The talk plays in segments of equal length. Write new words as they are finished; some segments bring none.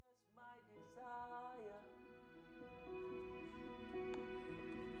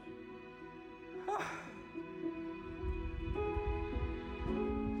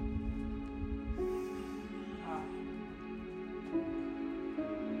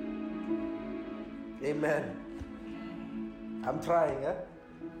Amen. I'm trying, eh?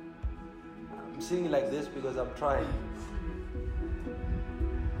 I'm singing like this because I'm trying.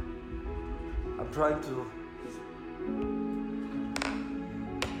 I'm trying to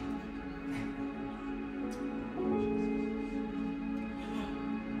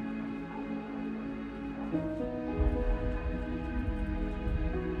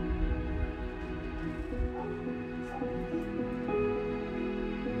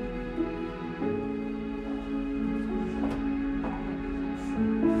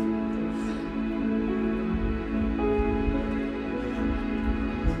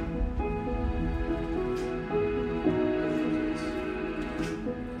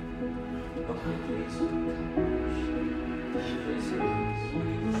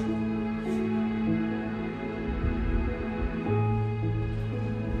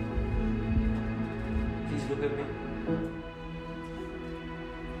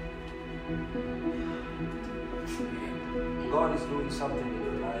God is doing something in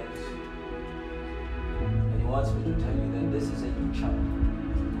your lives, and He wants me to tell you that this is a new chapter.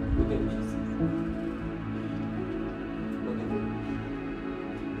 Look at me. Look at me.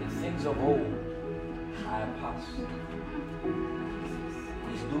 The things of old are past.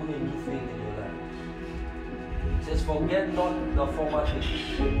 He's doing a new thing in your life. He says, forget not the former things.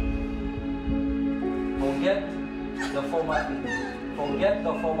 Forget the former things. Forget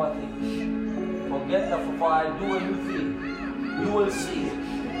the former things. Forget the for I do a new thing. You will see it.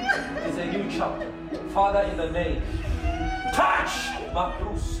 It's a new chapter. Father, in the name, touch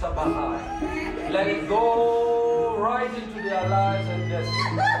Makrusta Bahai. Let it go right into their lives and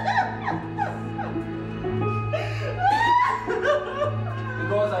destiny.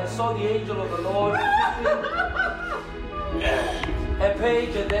 Because I saw the angel of the Lord flipping a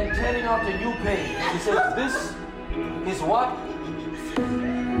page and then turning out a new page. He says, this is what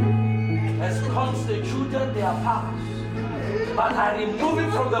has constituted their past. But I remove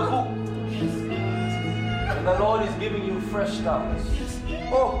it from the book. And the Lord is giving you fresh starts.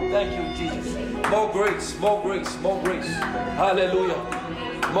 Oh, thank you, Jesus. More grace, more grace, more grace. Hallelujah.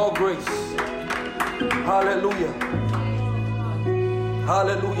 More grace. Hallelujah.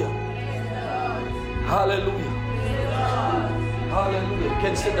 Hallelujah. Hallelujah. Hallelujah. You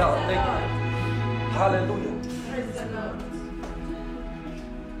can sit down. Thank you. Hallelujah.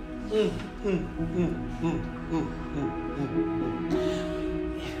 You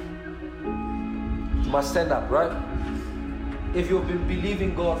must stand up, right? If you've been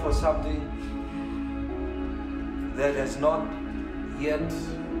believing God for something that has not yet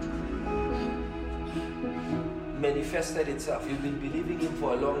manifested itself, you've been believing Him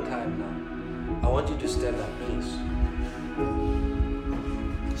for a long time now, I want you to stand up, please.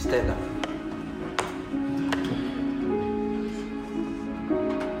 Stand up.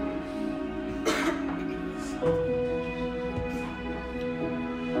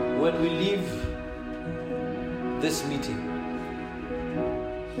 When we leave this meeting,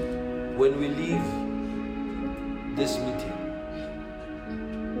 when we leave this meeting,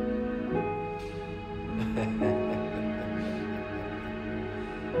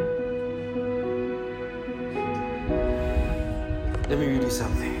 let me read you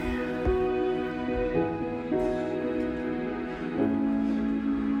something.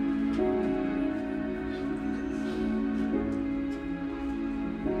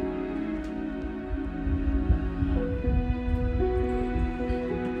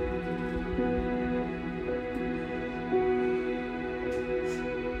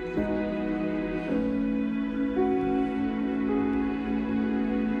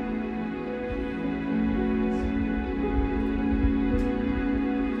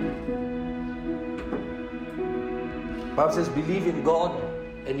 Bible says, believe in God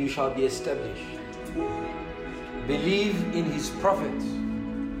and you shall be established. Believe in His prophets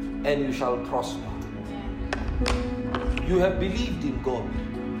and you shall prosper. You have believed in God.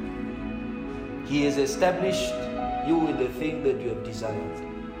 He has established you in the thing that you have desired.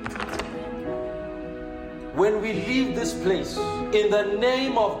 When we leave this place, in the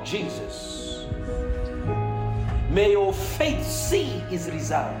name of Jesus, may your faith see His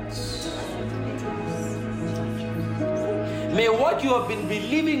results. May what you have been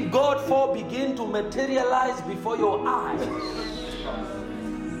believing God for begin to materialize before your eyes.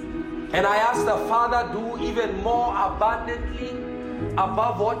 And I ask the Father, do even more abundantly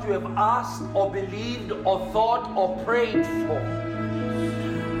above what you have asked or believed or thought or prayed for.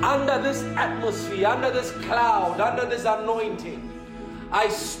 Under this atmosphere, under this cloud, under this anointing, I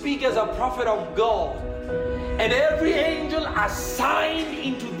speak as a prophet of God, and every angel assigned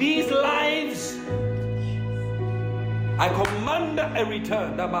into these lives, I command a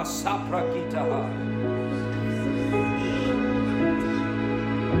return.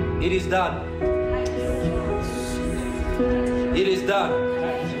 It is done. It is done.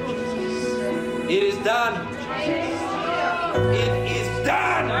 It is done. It is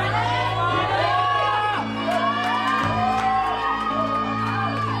done.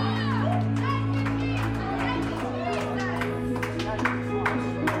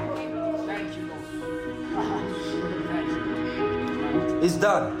 It's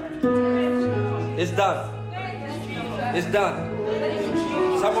done. It's done. It's done.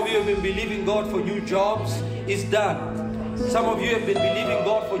 Some of you have been believing God for new jobs. It's done. Some of you have been believing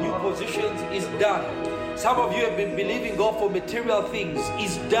God for new positions. It's done. Some of you have been believing God for material things.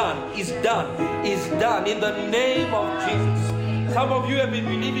 It's done. It's done. It's done. In the name of Jesus. Some of you have been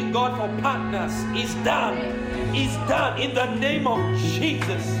believing God for partners. It's done. It's done. In the name of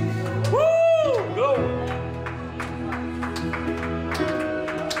Jesus. Woo! Glory.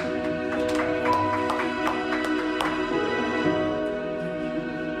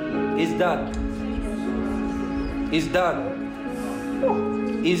 It's done. It's done.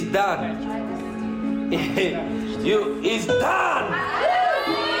 It's done. It's done.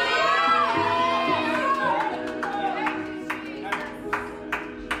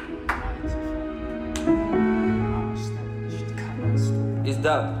 It's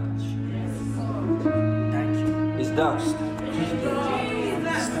done. It's done.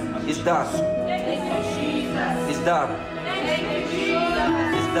 It's done. It's done.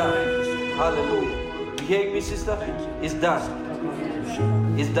 It's done. Hallelujah. You hear me, sister? It's done.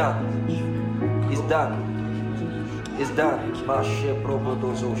 It's done. It's done. It's done.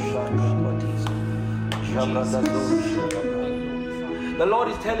 The Lord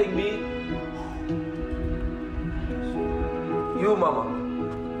is telling me, you mama,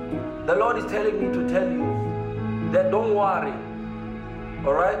 the Lord is telling me to tell you that don't worry,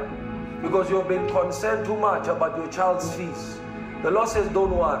 all right? Because you've been concerned too much about your child's fees. The Lord says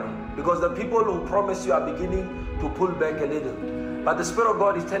don't worry, because the people who promise you are beginning to pull back a little. But the Spirit of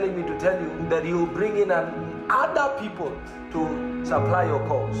God is telling me to tell you that He will bring in other people to supply your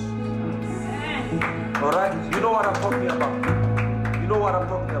cause. All right? You know what I'm talking about. You know what I'm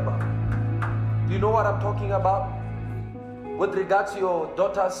talking about. Do you know what I'm talking about? With regards to your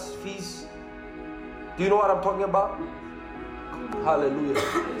daughter's fees, do you know what I'm talking about? Hallelujah.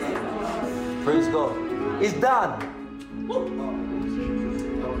 Praise God. It's done.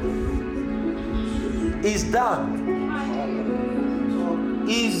 It's done.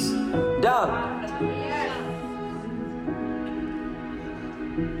 Is done.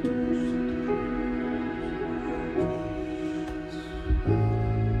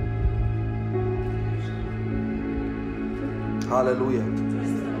 Hallelujah.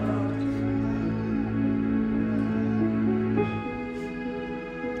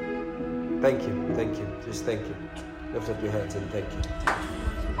 Thank you. Thank you. Just thank you. Lift up your hands and thank you.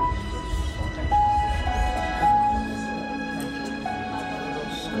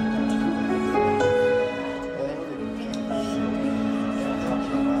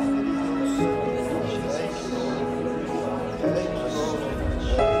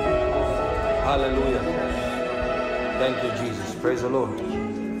 Hallelujah. Thank you, Jesus. Praise the Lord.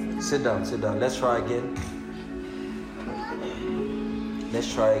 Sit down, sit down. Let's try again.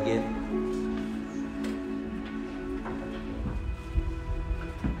 Let's try again.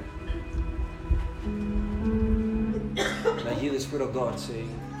 I hear the Spirit of God saying,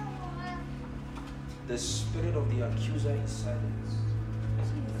 the spirit of the accuser is silence.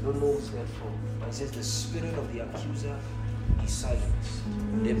 I don't know what's that for, but it says the spirit of the accuser is silence.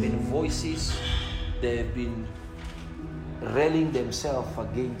 There have been voices, they have been railing themselves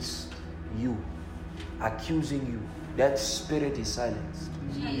against you, accusing you. That spirit is silenced.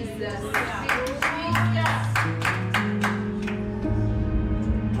 Jesus.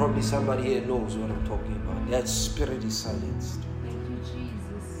 Probably somebody here knows what I'm talking about. That spirit is silenced. Thank you,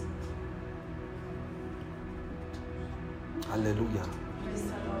 Jesus. Hallelujah. Praise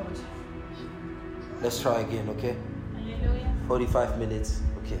the Lord. Let's try again, okay? Hallelujah. 45 minutes,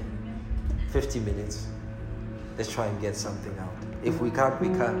 okay. 50 minutes. Let's try and get something out. If we can't, we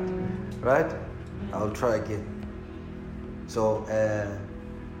can't. Right? I'll try again. So,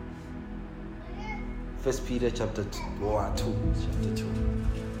 1 Peter chapter 2.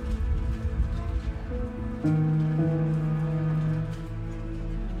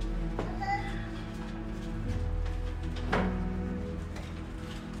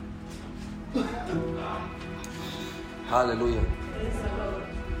 Hallelujah.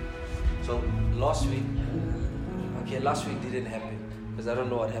 So last week didn't happen because I don't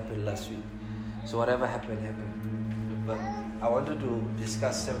know what happened last week. So whatever happened. but I wanted to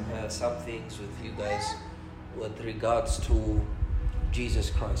discuss some things with you guys with regards to Jesus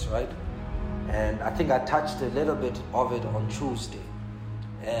Christ, right? And I think I touched a little bit of it on Tuesday,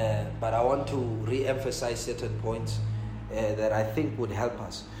 but I want to re-emphasize certain points that I think would help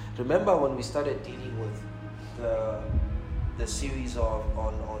us. Remember when we started dealing with the series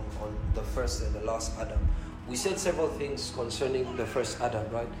on the first and the last Adam, we said several things concerning the first Adam,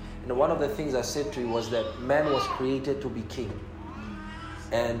 right? And one of the things I said to you was that man was created to be king,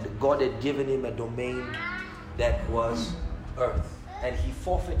 and God had given him a domain that was earth, and he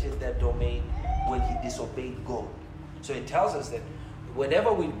forfeited that domain when he disobeyed God. So it tells us that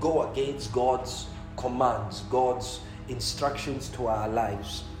whenever we go against God's commands, God's instructions to our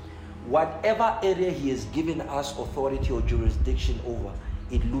lives, whatever area he has given us authority or jurisdiction over,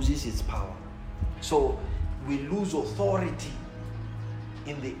 it loses its power. So we lose authority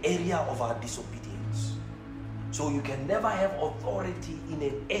in the area of our disobedience. So you can never have authority in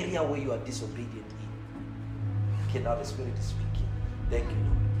an area where you are disobedient in. Okay, now the Spirit is speaking. Thank you,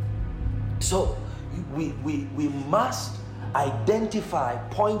 Lord. So we must identify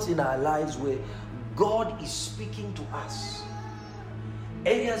points in our lives where God is speaking to us.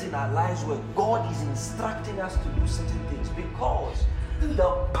 Areas in our lives where God is instructing us to do certain things, because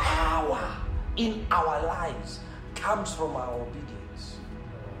the power in our lives comes from our obedience.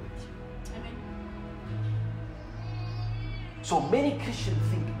 Amen. So many Christians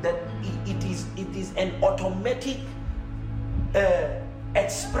think that it is an automatic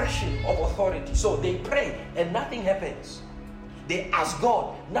expression of authority. So they pray and nothing happens. They ask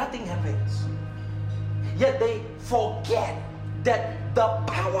God, nothing happens. Yet they forget that the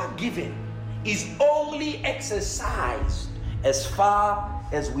power given is only exercised as far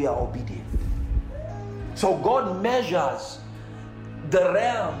as we are obedient. So God measures the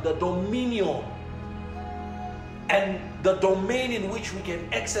realm, the dominion, and the domain in which we can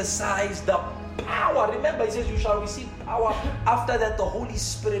exercise the power. Remember, he says you shall receive power after that the Holy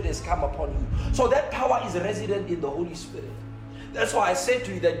Spirit has come upon you. So that power is resident in the Holy Spirit. That's why I said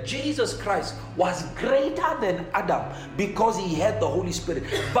to you that Jesus Christ was greater than Adam because he had the Holy Spirit.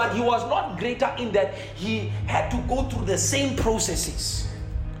 But he was not greater in that he had to go through the same processes.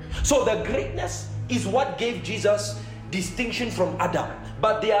 So the greatness is what gave Jesus distinction from Adam.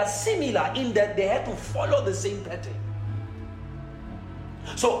 But they are similar in that they had to follow the same pattern.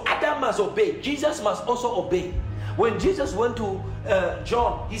 So Adam must obey. Jesus must also obey. When Jesus went to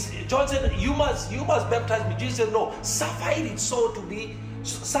John, John said, "You must baptize me." Jesus said, "No, suffer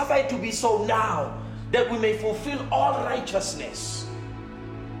it to be so now, that we may fulfill all righteousness."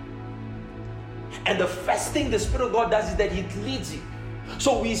 And the first thing the Spirit of God does is that He leads you.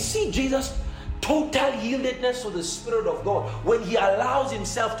 So we see Jesus' total yieldedness to the Spirit of God when He allows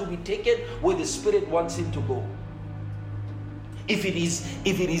Himself to be taken where the Spirit wants Him to go. If it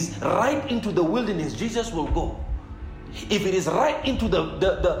is right into the wilderness, Jesus will go. If it is right into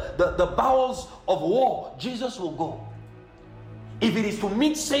the bowels of war, Jesus will go. If it is to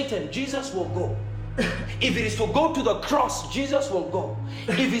meet Satan, Jesus will go. If it is to go to the cross, Jesus will go.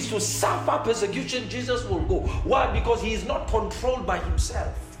 If it's to suffer persecution, Jesus will go. Why? Because he is not controlled by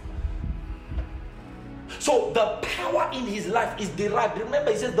himself. So the power in his life is derived.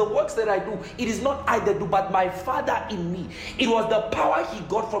 Remember, he says, the works that I do, it is not I that do, but my Father in me. It was the power he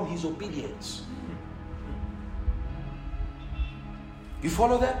got from his obedience. You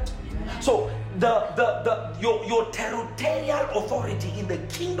follow that? So your territorial authority in the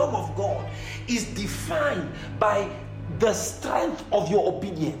kingdom of God is defined by the strength of your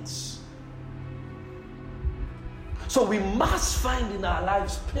obedience. So we must find in our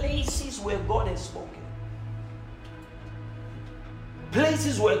lives places where God has spoken.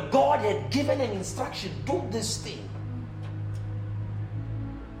 Places where God had given an instruction, do this thing.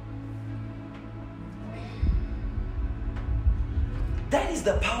 That is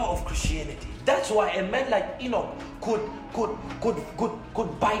the power of Christianity. That's why a man like Enoch could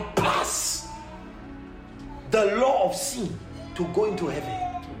bypass the law of sin to go into heaven.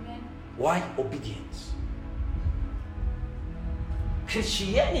 Amen. Why? Obedience.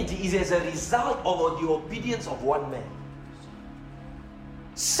 Christianity is as a result of the obedience of one man.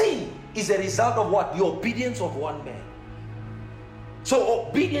 Sin is a result of what? The obedience of one man. So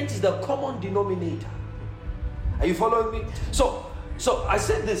obedience is the common denominator. Are you following me? So I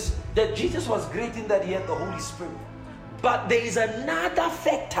said this, that Jesus was great in that he had the Holy Spirit. But there is another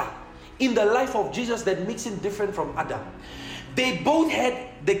factor in the life of Jesus that makes him different from Adam. They both had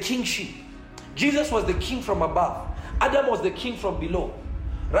the kingship. Jesus was the king from above. Adam was the king from below.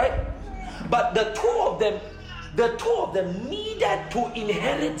 Right? But the two of them needed to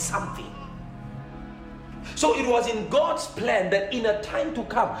inherit something. So it was in God's plan that in a time to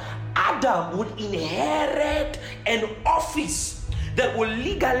come, Adam would inherit an office that will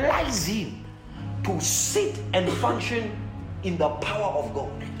legalize him to sit and function in the power of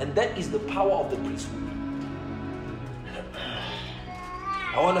God. And that is the power of the priesthood.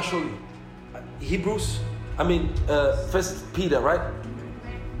 I want to show you. First Peter, right?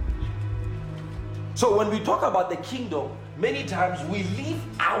 So when we talk about the kingdom, many times we leave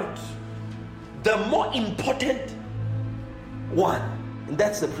out the more important one, and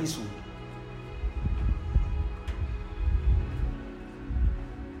that's the priesthood.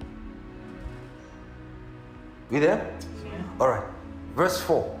 We there? Yeah. All right. Verse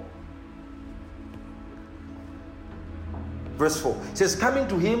 4. Verse 4 it says, coming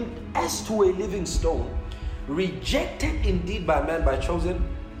to him as to a living stone, rejected indeed by man, but chosen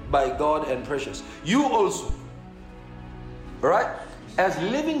by God and precious. You also, all right, as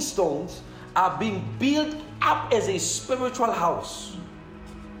living stones, are being built up as a spiritual house.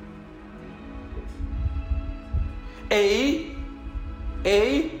 A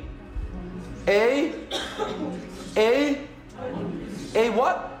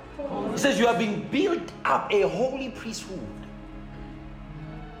what? It says you are being built up a holy priesthood.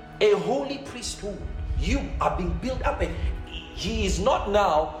 A holy priesthood. You are being built up. He is not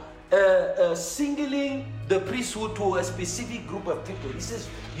now singling the priesthood to a specific group of people. He says,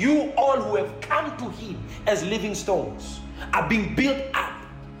 you all who have come to him as living stones are being built up.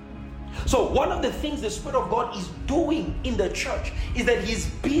 So one of the things the Spirit of God is doing in the church is that he's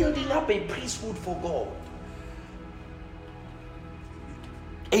building up a priesthood for God.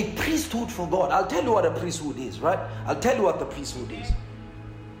 A priesthood for God. I'll tell you what a priesthood is, right? I'll tell you what the priesthood is.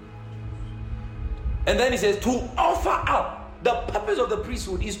 And then he says to offer up. The purpose of the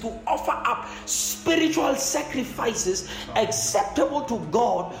priesthood is to offer up spiritual sacrifices acceptable to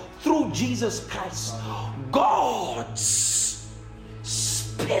God through Jesus Christ. God's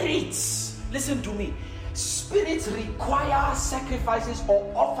spirits, listen to me, spirits require sacrifices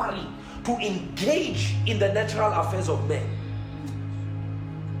or offering to engage in the natural affairs of men.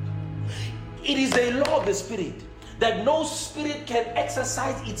 It is a law of the spirit that no spirit can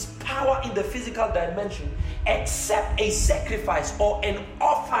exercise its power in the physical dimension except a sacrifice or an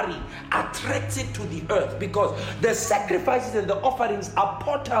offering attracts it to the earth, because the sacrifices and the offerings are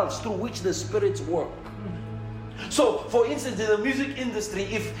portals through which the spirits work. So, for instance, in the music industry,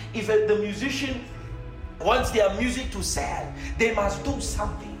 if the musician wants their music to sell, they must do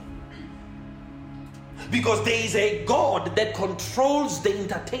something. Because there is a God that controls the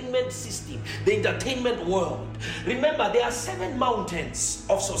entertainment system, the entertainment world. Remember, there are 7 mountains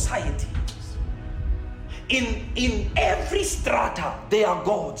of society. In every strata, there are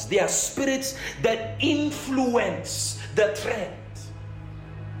gods, there are spirits that influence the trend.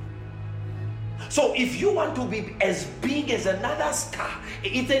 So if you want to be as big as another star,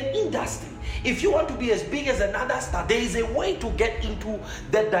 it's an industry. If you want to be as big as another star, there is a way to get into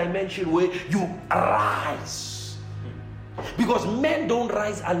that dimension where you rise. Because men don't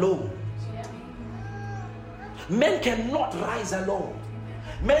rise alone. Men cannot rise alone.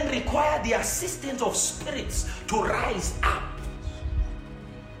 Men require the assistance of spirits to rise up.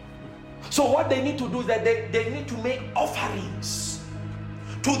 So what they need to do is that they need to make offerings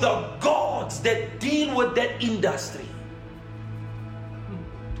to the gods that deal with that industry.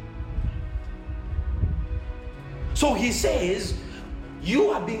 So he says,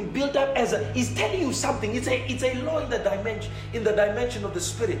 you are being built up as he's telling you something. It's a law in the dimension of the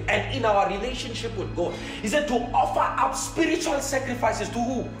spirit and in our relationship with God. He said to offer up spiritual sacrifices to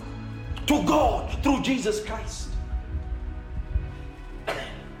who? To God through Jesus Christ.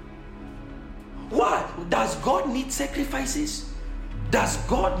 Why? Does God need sacrifices? Does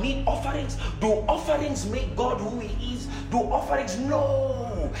God need offerings? Do offerings make God who he is? Do offerings?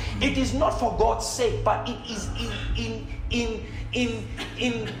 No. It is not for God's sake, but it is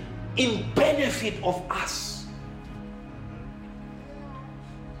in benefit of us.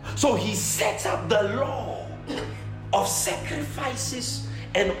 So he sets up the law of sacrifices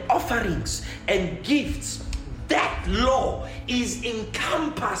and offerings and gifts. That law is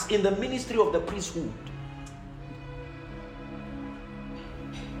encompassed in the ministry of the priesthood.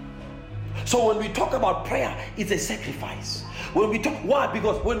 So when we talk about prayer, it's a sacrifice. Why?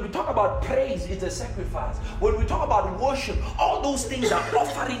 Because when we talk about praise, it's a sacrifice. When we talk about worship, all those things are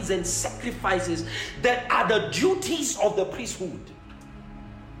offerings and sacrifices that are the duties of the priesthood.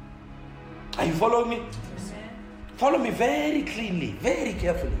 Are you following me? Yes. Follow me very cleanly, very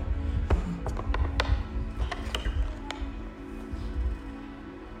carefully.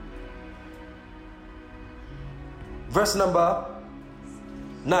 Verse number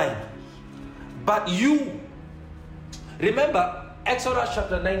 9. But you Remember, Exodus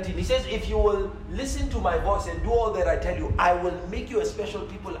chapter 19, he says, if you will listen to my voice and do all that I tell you, I will make you a special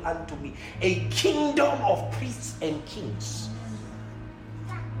people unto me, a kingdom of priests and kings.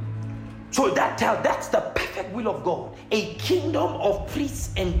 So that's the perfect will of God. A kingdom of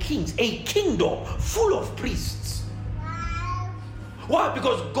priests and kings. A kingdom full of priests. Why?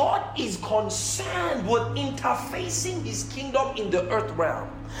 Because God is concerned with interfacing his kingdom in the earth realm.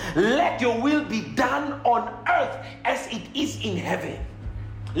 Let your will be done on earth as it is in heaven.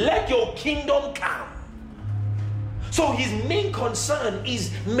 Let your kingdom come. So his main concern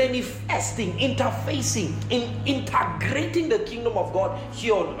is manifesting, interfacing, integrating the kingdom of God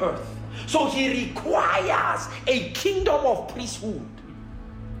here on earth. So he requires a kingdom of priesthood.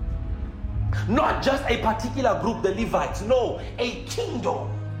 Not just a particular group, the Levites. No, a kingdom.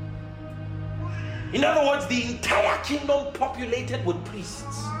 In other words, the entire kingdom populated with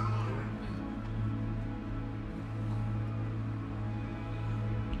priests.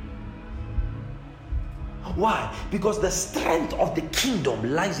 Why? Because the strength of the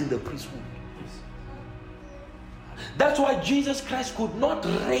kingdom lies in the priesthood. That's why Jesus Christ could not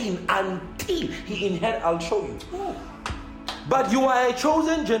reign until he inherited. I'll show you. But you are a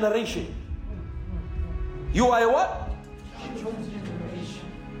chosen generation. You are a what?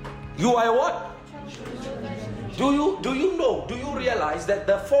 You are a what? Do you know? Do you realize that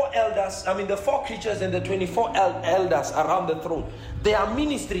the the 4 creatures and the 24 elders around the throne, their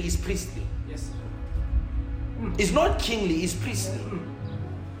ministry is priestly. Yes. It's not kingly, it's priestly.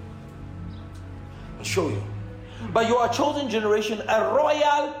 I'll show you. But you are a chosen generation, a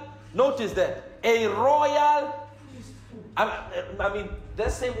royal, notice that, a royal,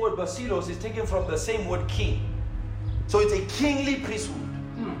 that same word basilos is taken from the same word king. So it's a kingly priesthood.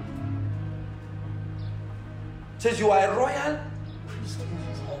 It says you are a royal,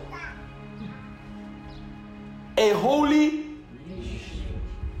 a holy,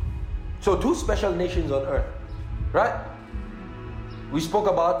 so 2 special nations on earth, right? We spoke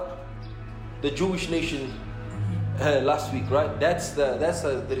about the Jewish nation last week, right? That's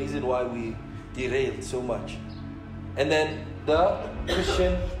the reason why we derailed so much. And then the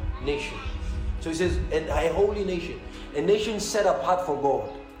Christian nation. So he says, and a holy nation, a nation set apart for God,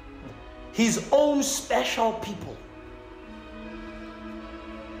 his own special people.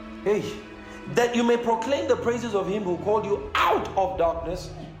 Hey, that you may proclaim the praises of him who called you out of darkness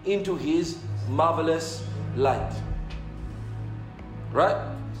into his marvelous light. Right?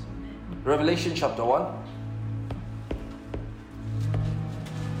 Revelation chapter 1.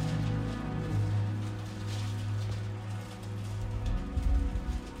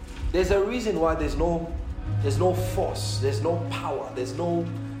 There's a reason why there's no force, there's no power, there's no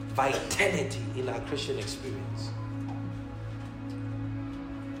vitality in our Christian experience.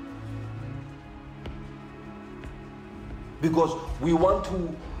 Because we want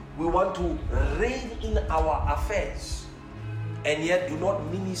to reign in our affairs and yet do not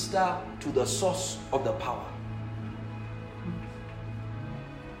minister to the source of the power.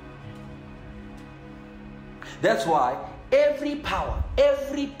 That's why every power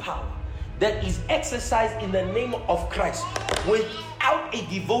that is exercised in the name of Christ without a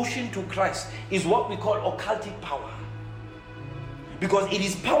devotion to Christ is what we call occultic power. Because it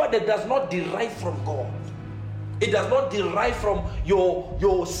is power that does not derive from God. It does not derive from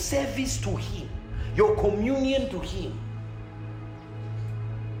your service to him, your communion to him.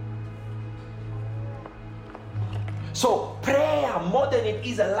 So prayer, more than it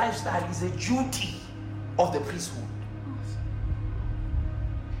is a lifestyle, is a duty of the priesthood.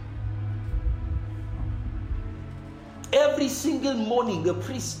 Every single morning, the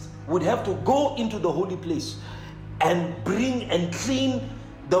priest would have to go into the holy place and bring and clean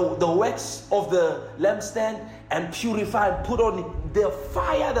the wax of the lampstand and purify and put on it. The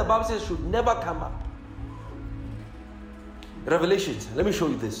fire, the Bible says, should never come up. Revelations, let me show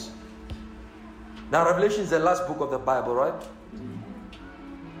you this. Now, Revelation is the last book of the Bible, right?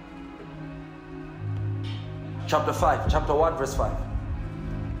 Chapter 1, verse 5.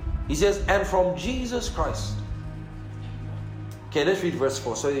 He says, and from Jesus Christ. Okay, let's read verse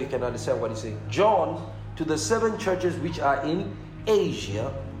 4 so you can understand what he's saying. John, to the 7 churches which are in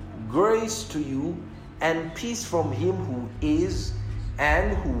Asia, grace to you and peace from him who is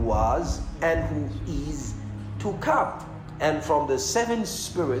and who was and who is to come, and from the 7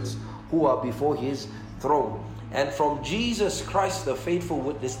 spirits who are before his throne, and from Jesus Christ, the faithful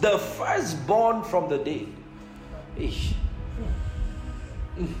witness, the firstborn from the dead.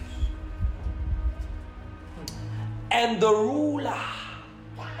 And the ruler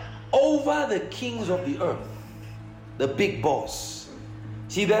over the kings of the earth, the big boss.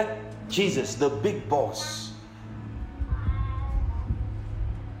 See that? Jesus, the big boss.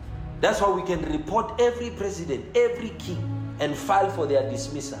 That's how we can report every president, every king, and file for their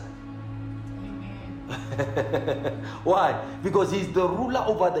dismissal. Why? Because he's the ruler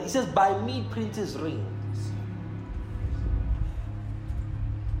over the. He says, by me princes reign.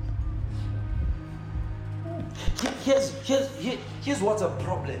 Here's what's a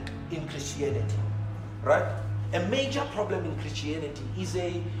problem in Christianity, right? A major problem in Christianity is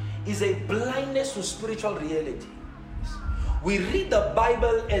a blindness to spiritual reality. We read the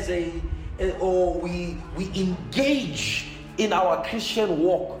Bible or we engage in our Christian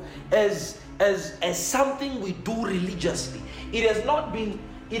walk as something we do religiously. It has not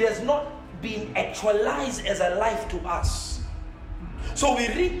been actualized as a life to us. So we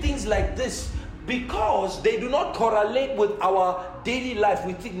read things like this because they do not correlate with our daily life.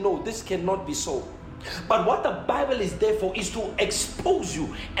 We think, no, this cannot be so. But what the Bible is there for is to expose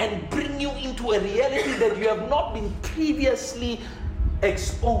you and bring you into a reality that you have not been previously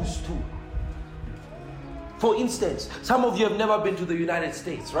exposed to. For instance, some of you have never been to the United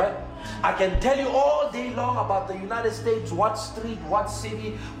States, right? I can tell you all day long about the United States, what street, what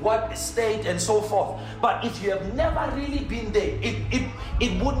city, what state, and so forth. But if you have never really been there,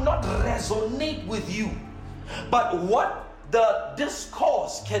 it would not resonate with you. But what the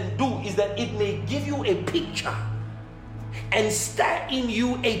discourse can do is that it may give you a picture and stir in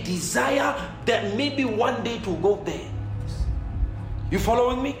you a desire that maybe one day to go there. You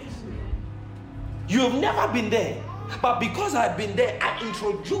following me? You have never been there, but because I've been there, I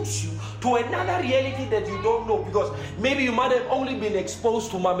introduce you to another reality that you don't know, because maybe you might have only been exposed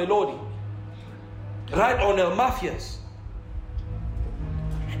to Mamelodi, right, on El Mafias.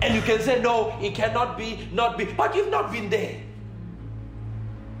 And you can say, no, it cannot be, but you've not been there.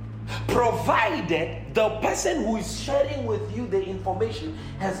 Provided the person who is sharing with you the information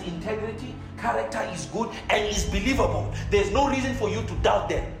has integrity, character is good, and is believable. There's no reason for you to doubt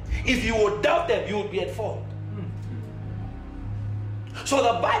them. If you would doubt them, you would be at fault. So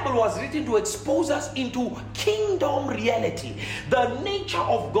the Bible was written to expose us into kingdom reality, the nature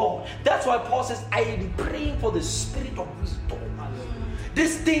of God. That's why Paul says, I am praying for the spirit of wisdom.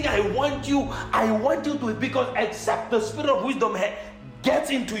 This thing I want you to, because except the spirit of wisdom gets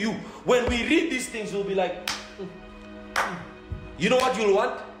into you, when we read these things, you'll be like, you know what you'll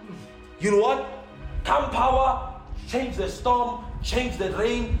want? You know what? Come power, change the storm, change the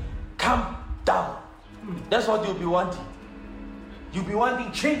rain, come down. That's what you'll be wanting. You'll be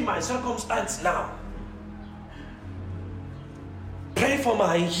wanting, change my circumstance now. Pray for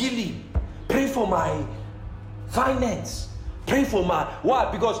my healing. Pray for my finance. Pray for my, why?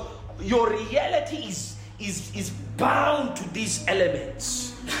 Because your reality is bound to these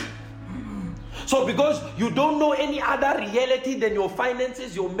elements. So because you don't know any other reality than your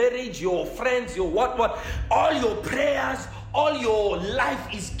finances, your marriage, your friends, your what, all your prayers, all your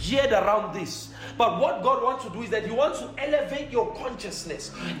life is geared around this. But what God wants to do is that He wants to elevate your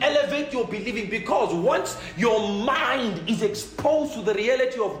consciousness, elevate your believing, because once your mind is exposed to the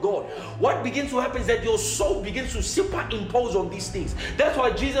reality of God, what begins to happen is that your soul begins to superimpose on these things. That's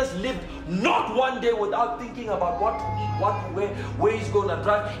why Jesus lived not one day without thinking about what to eat, what to wear, where He's going to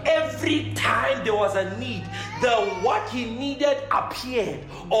drive. Every time there was a need, what He needed appeared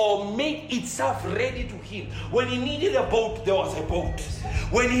or made itself ready to Him. When He needed a boat, there was a boat.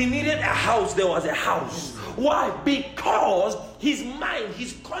 When He needed a house, there was a house. Why? Because His mind,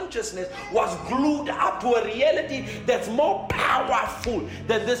 His consciousness was glued up to a reality that's more powerful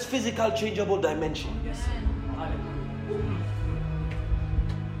than this physical changeable dimension.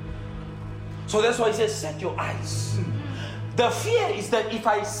 So that's why He says, set your eyes. The fear is that if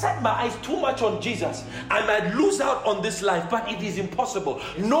I set my eyes too much on Jesus, I might lose out on this life, but it is impossible.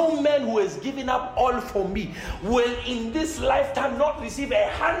 No man who has given up all for me will in this lifetime not receive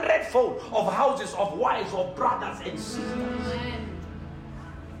 100-fold of houses, of wives, of brothers and sisters.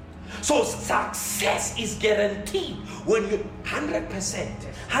 So success is guaranteed when you 100%,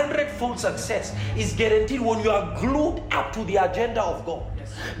 100-fold success is guaranteed when you are glued up to the agenda of God.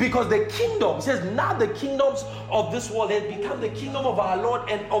 Because the kingdom says, now the kingdoms of this world has become the kingdom of our Lord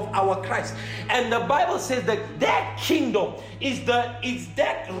and of our Christ. And the Bible says that that kingdom is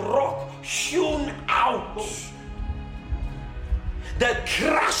that rock hewn out that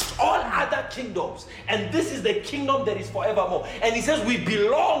crushed all other kingdoms. And this is the kingdom that is forevermore. And He says we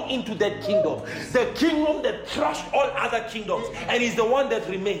belong into that kingdom. The kingdom that crushed all other kingdoms and is the one that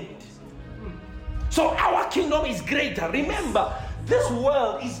remained. So our kingdom is greater. Remember, this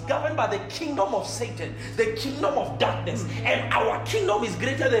world is governed by the kingdom of Satan, the kingdom of darkness, and our kingdom is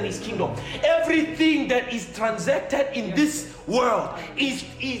greater than his kingdom. Everything that is transacted in this world is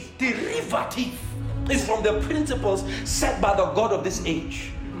derivative, is from the principles set by the God of this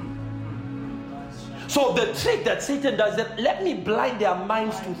age. So the trick that Satan does is that let me blind their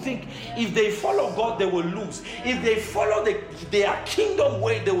minds to think if they follow God, they will lose. If they follow their kingdom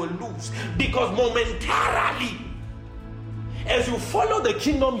way, they will lose. Because momentarily, as you follow the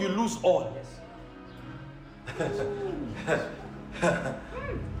kingdom, you lose all.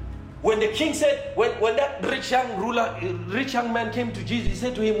 When the king said, when that rich young man came to Jesus, he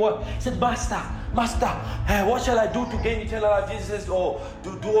said to him, what? He said, Master, what shall I do to gain eternal life? Jesus says, to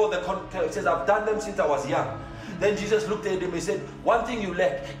do all the content. He says, I've done them since I was young. Then Jesus looked at him and said, one thing you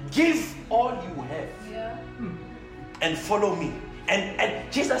lack, give all you have and follow me.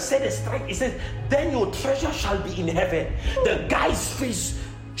 And Jesus said it straight. He said, then your treasure shall be in heaven. The guy's face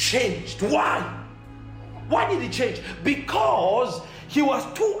changed. Why? Why did it change? Because he was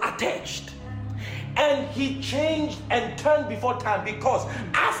too attached. And he changed and turned before time. Because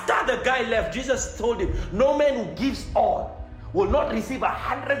after the guy left, Jesus told him, no man who gives all will not receive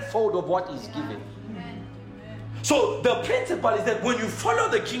 100-fold of what is given. So the principle is that when you follow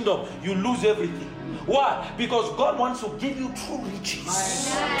the kingdom, you lose everything. Why? Because God wants to give you true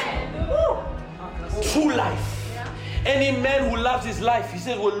riches. True life. Any man who loves his life, he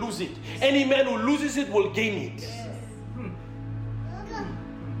said, will lose it. Any man who loses it will gain it.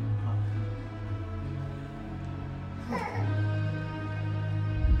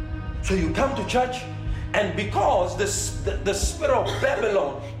 So you come to church, and because the spirit of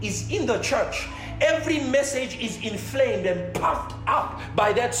Babylon is in the church, every message is inflamed and puffed up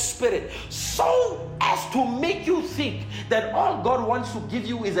by that spirit, so as to make you think that all God wants to give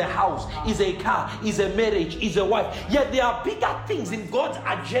you is a house, is a car, is a marriage, is a wife. Yet there are bigger things in God's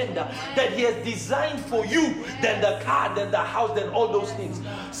agenda that He has designed for you than the car, than the house, than all those things.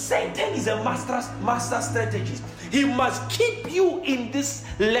 Satan is a master strategist. He must keep you in this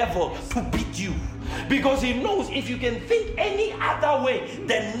level to beat you. Because he knows if you can think any other way,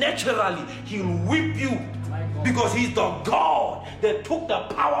 then naturally he'll whip you. Because he's the God that took the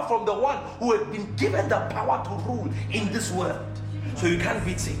power from the one who had been given the power to rule in this world. So you can't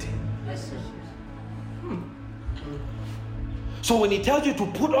beat Satan. So when he tells you to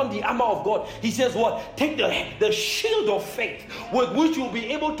put on the armor of God, he says what? Take the shield of faith, with which you'll be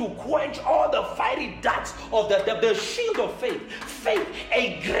able to quench all the fiery darts of the shield of faith. Faith,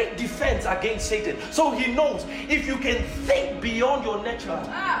 a great defense against Satan. So he knows if you can think beyond your natural,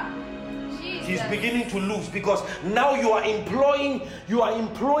 he's beginning to lose, because now you are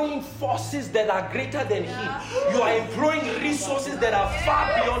employing forces that are greater than him. You are employing resources that are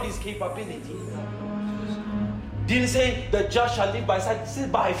far beyond his capability. Didn't say the just shall live by sight. It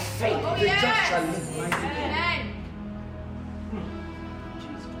said by faith. The just shall live by faith.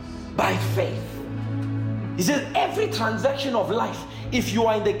 By faith. He says every transaction of life, if you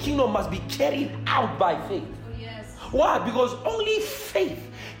are in the kingdom, must be carried out by faith. Why? Because only faith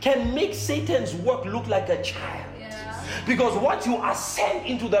can make Satan's work look like a child. Because once you ascend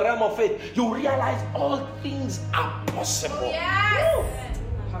into the realm of faith, you realize all things are possible.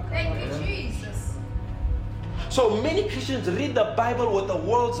 Thank you, Jesus. So many Christians read the Bible with the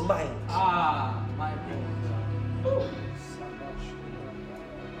world's mind. My God.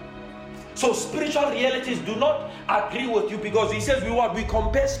 So spiritual realities do not agree with you, because he says we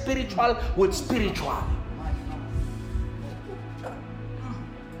compare spiritual with spiritual.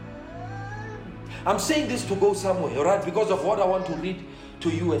 I'm saying this to go somewhere, all right? Because of what I want to read to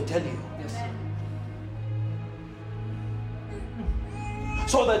you and tell you.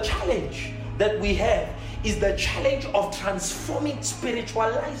 So the challenge that we have is the challenge of transforming,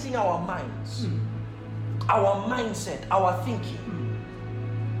 spiritualizing our minds, our mindset, our thinking.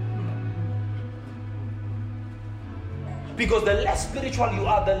 Because the less spiritual you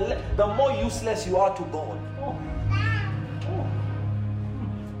are, the more useless you are to God.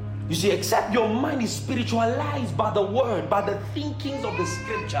 You see, except your mind is spiritualized by the word, by the thinkings of the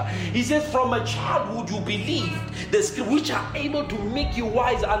scripture. He says, from a childhood you believed the scripture, which are able to make you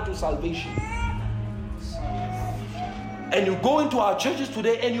wise unto salvation. And you go into our churches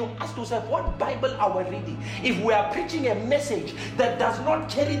today and you ask yourself, what Bible are we reading? If we are preaching a message that does not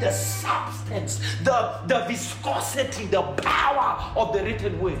carry the substance, the viscosity, the power of the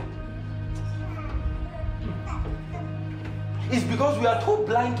written word, it's because we are too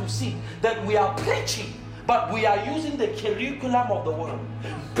blind to see that we are preaching, but we are using the curriculum of the world.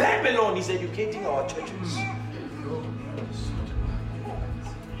 Babylon is educating our churches.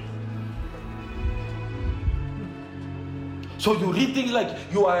 So you read things like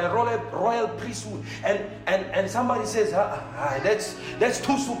you are a royal priesthood, and somebody says, that's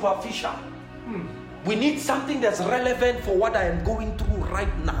too superficial. We need something that's relevant for what I am going through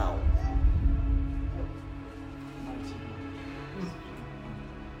right now.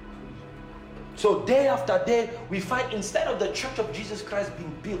 So day after day, we find instead of the church of Jesus Christ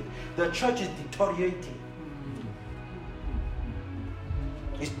being built, the church is deteriorating.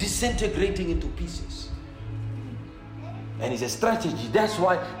 It's disintegrating into pieces. And it's a strategy. That's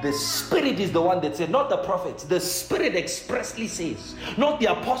why the Spirit is the one that said, not the prophets. The Spirit expressly says, not the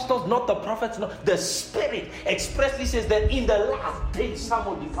apostles, not the prophets, not the Spirit expressly says that in the last days some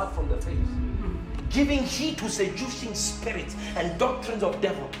will depart from the faith, giving heed to seducing spirits and doctrines of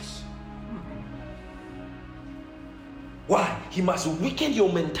devils. Why? He must weaken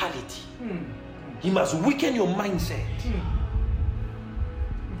your mentality. He must weaken your mindset.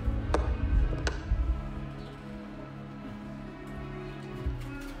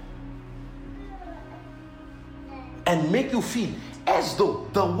 And make you feel as though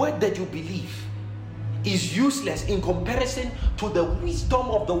the word that you believe is useless in comparison to the wisdom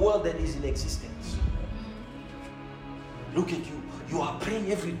of the world that is in existence. Look at you. You are praying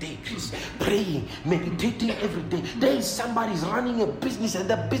every day, Chris. Praying, meditating every day. There is somebody is running a business and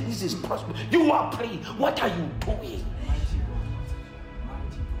the business is prosperous. You are praying. What are you doing?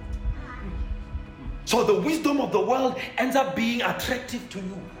 So the wisdom of the world ends up being attractive to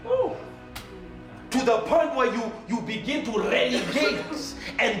you. To the point where you begin to relegate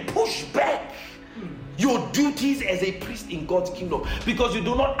and push back your duties as a priest in God's kingdom, because you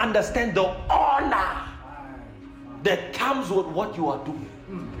do not understand the honor that comes with what you are doing.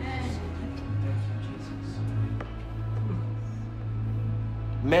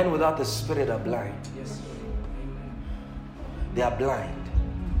 Men without the Spirit are blind. They are blind.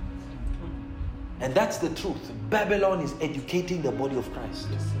 And that's the truth. Babylon is educating the body of Christ.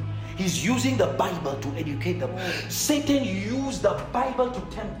 He's using the Bible to educate them. Satan used the Bible to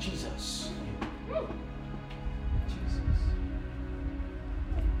tempt Jesus.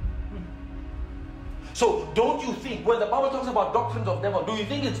 So don't you think when the Bible talks about doctrines of devil, do you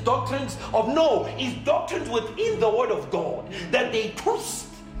think it's doctrines of no? It's doctrines within the Word of God that they twist.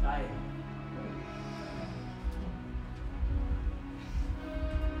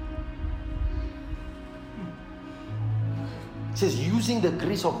 It says using the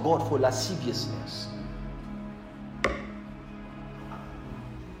grace of God for lasciviousness.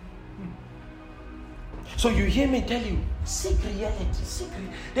 So you hear me tell you, seek reality,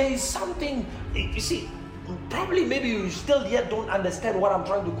 there is something, you see, probably maybe you still yet don't understand what I'm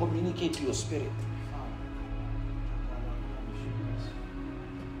trying to communicate to your spirit.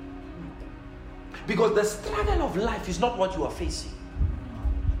 Because the struggle of life is not what you are facing.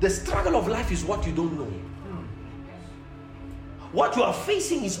 The struggle of life is what you don't know. What you are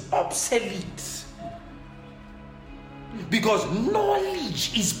facing is obsolete. Because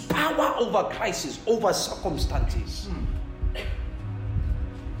knowledge is power over crisis, over circumstances.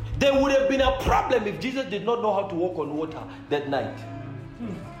 There would have been a problem if Jesus did not know how to walk on water that night.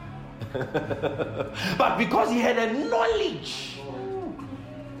 But because he had a knowledge,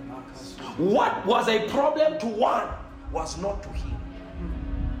 what was a problem to one was not to him.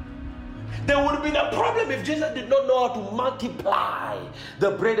 There would have been a problem if Jesus did not know how to multiply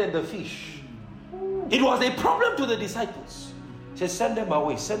the bread and the fish. It was a problem to the disciples. He said, send them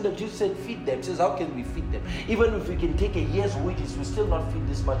away. Send them. Jesus said, feed them. He says, how can we feed them? Even if we can take a year's wages, we still not feed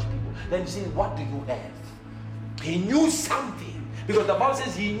this much people. Then he says, what do you have? He knew something. Because the Bible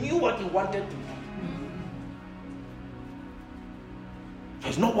says he knew what he wanted to do.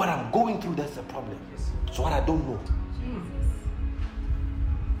 It's not what I'm going through that's the problem. It's what I don't know.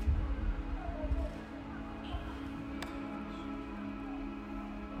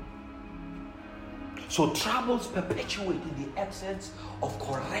 So troubles perpetuate in the absence of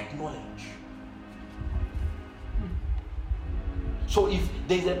correct knowledge. So if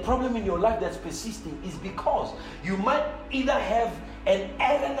there's a problem in your life that's persisting, it's because you might either have an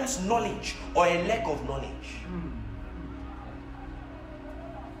erroneous knowledge or a lack of knowledge.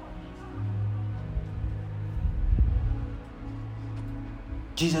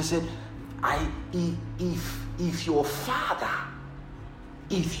 Jesus said, if your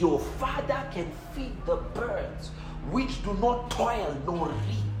father can feed the birds which do not toil nor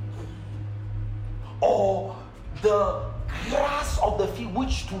reap, or the grass of the field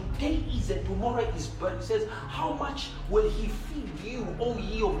which today is and tomorrow is burned, he says, how much will he feed you, O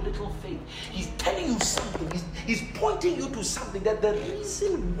ye of little faith? He's telling you something. He's pointing you to something, that the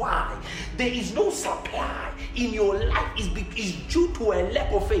reason why there is no supply in your life is due to a lack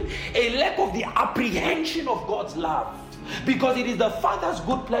of faith, a lack of the apprehension of God's love. Because it is the Father's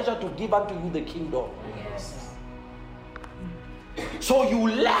good pleasure to give unto you the kingdom. Yes. So you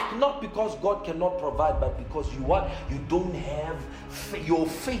lack not because God cannot provide, but because you don't have faith. Your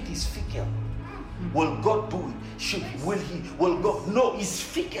faith is fickle. Will God do it? Will God? No, it's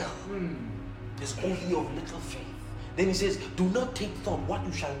fickle. is only of little faith. Then he says, do not take thought what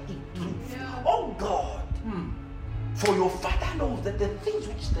you shall eat, drink. Oh God, for your Father knows that the things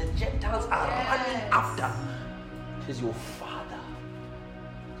which the Gentiles are running after, he says, your Father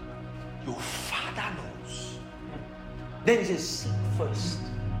knows. Then he says, seek first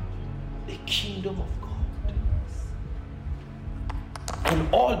the kingdom of God.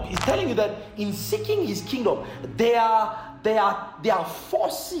 And all, he's telling you that in seeking his kingdom, there are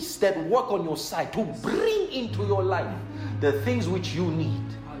forces that work on your side to bring into your life the things which you need.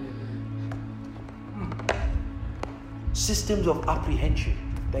 Systems of apprehension.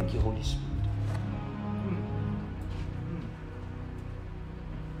 Thank you, Holy Spirit.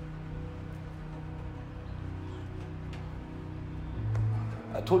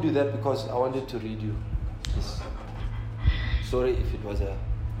 I told you that because I wanted to read you this. Sorry if it was a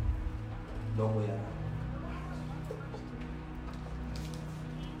long way around.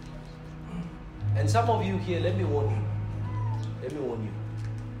 And some of you here, let me warn you.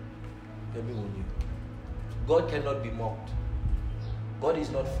 God cannot be mocked. God is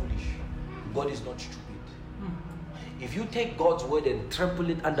not foolish. God is not stupid. If you take God's word and trample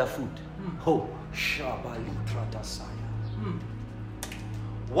it underfoot, Shabali Tratasaya.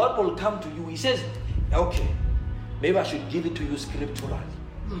 What will come to you? He says, okay, maybe I should give it to you scripturally.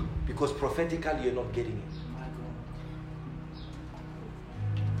 Because prophetically you're not getting it.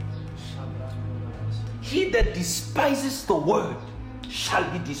 He that despises the word shall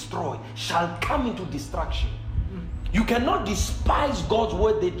be destroyed, shall come into destruction. You cannot despise God's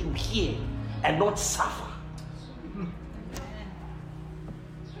word that you hear and not suffer.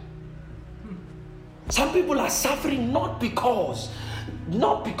 Some people are suffering not because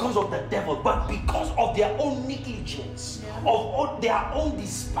of the devil, but because of their own negligence, of their own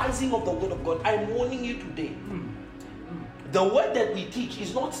despising of the word of God. I'm warning you today. The word that we teach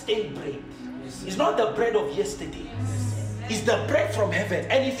is not stale bread. It's not the bread of yesterday. It's the bread from heaven.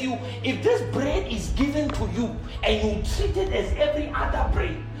 And if this bread is given to you and you treat it as every other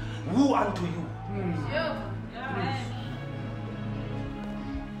bread, woe unto you.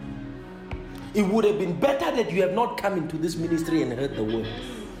 It would have been better that you have not come into this ministry and heard the word.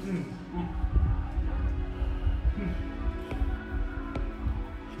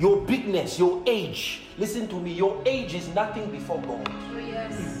 Your bigness, your age, listen to me, your age is nothing before God. Oh,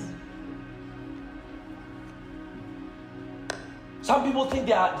 yes. Some people think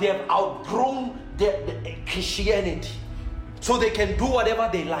they have outgrown their Christianity, so they can do whatever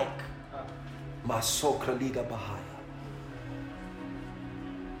they like. Masokra Liga Bahaya.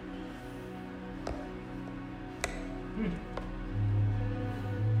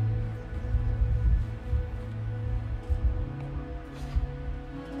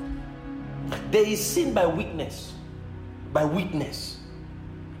 There is sin by weakness,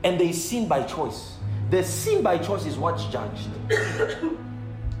 and there is sin by choice. The sin by choice is what's judged.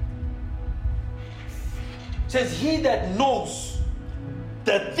 Says he that knows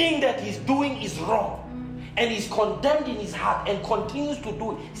the thing that he's doing is wrong and is condemned in his heart and continues to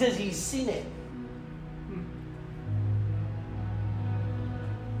do it. He says he's sinning.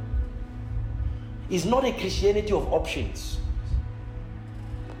 It's not a Christianity of options.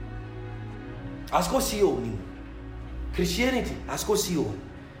 Ask CEO. Christianity, ask CEO.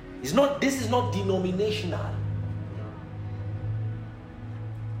 This is not denominational.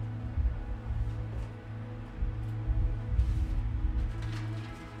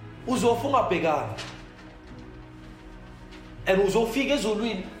 Uzofunga pegana. And uzofike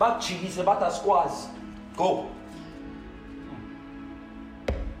ezulwini bakujikise bathi asikwazi. Go.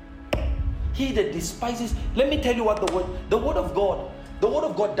 He that despises, let me tell you what the word of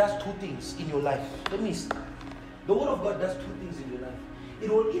God does two things in your life. The word of God does two things in your life. It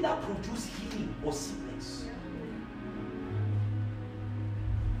will either produce healing or sickness.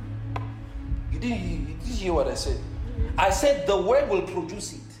 You didn't hear what I said? I said the word will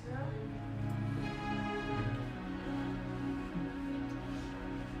produce it.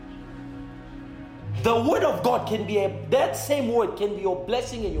 The word of God can be that same word can be your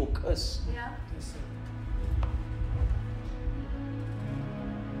blessing and your curse. Yeah.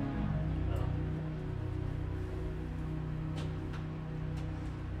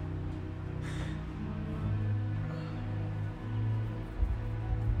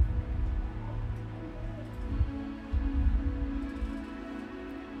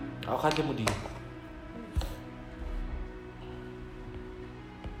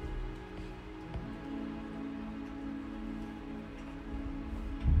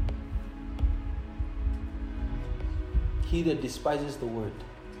 He that despises the word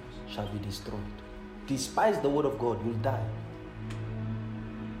shall be destroyed. Despise the word of God, you'll die.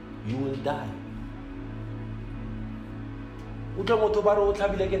 You will die. Utlwa motho ba re o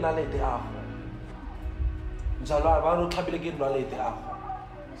tlhabile ke nalete ago. Njalo ba re o tlhabile ke nalete ago.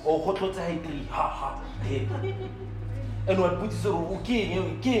 O go tlotse ha itri ha. And what puts so okay,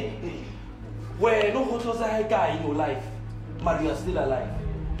 where no go tlotse ha kae in your life, but you are still alive.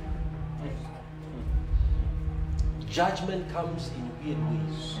 Judgment comes in weird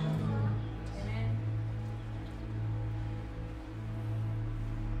ways.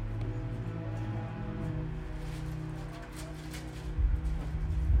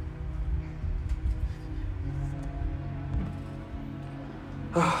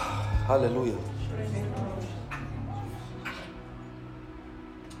 Hallelujah.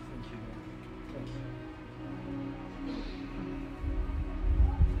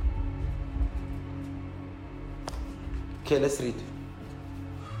 Okay, let's read.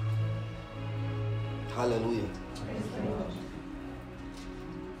 Hallelujah.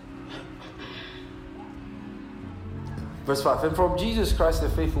 Verse 5. And from Jesus Christ, the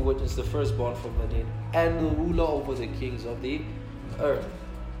faithful witness, the firstborn from the dead, and the ruler over the kings of the earth,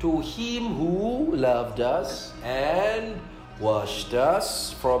 to him who loved us and washed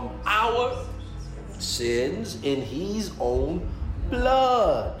us from our sins in his own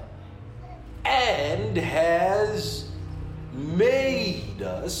blood, and has made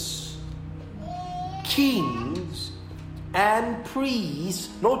us kings and priests.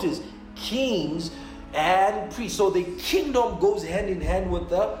 Notice, kings and priests. So the kingdom goes hand in hand with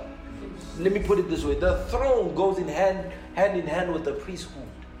the, let me put it this way, the throne goes in hand in hand with the priesthood.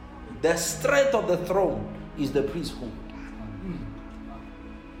 The strength of the throne is the priesthood.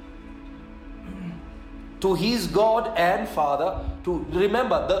 To his God and Father, to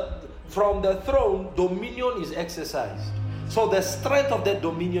remember, from the throne, dominion is exercised. So the strength of that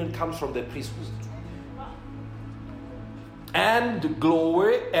dominion comes from the priesthood. And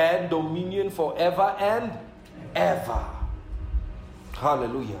glory and dominion forever and ever.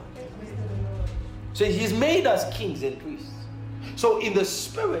 Hallelujah. So he's made us kings and priests. So in the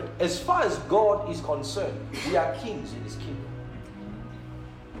spirit, as far as God is concerned, we are kings in his kingdom.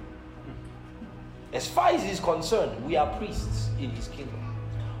 As far as he's concerned, we are priests in his kingdom.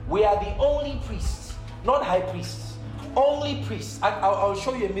 We are the only priests, not high priests. Only priests. I'll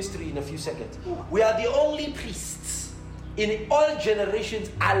show you a mystery in a few seconds. We are the only priests in all generations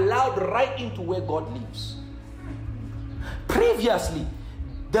allowed right into where God lives. Previously,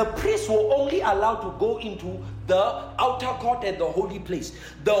 the priests were only allowed to go into the outer court and the holy place.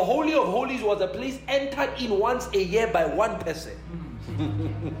 The Holy of Holies was a place entered in once a year by one person.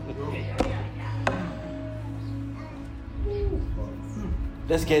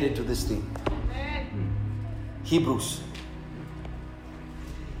 Let's get into this thing. Hebrews.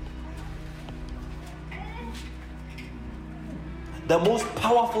 The most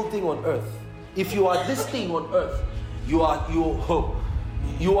powerful thing on earth. If you are this thing on earth, you are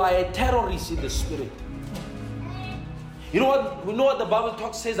a terrorist in the spirit. You know what the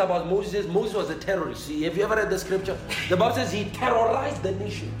Bible says about Moses? Moses was a terrorist. Have you ever read the scripture? The Bible says he terrorized the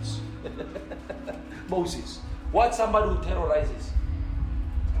nations. Moses. What's somebody who terrorizes?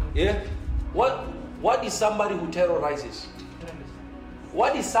 Yeah? What is somebody who terrorizes?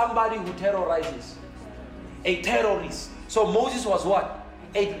 What is somebody who terrorizes? A terrorist. So Moses was what?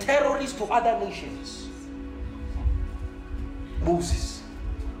 A terrorist to other nations. Moses.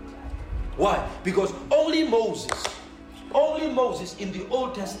 Why? Because only Moses in the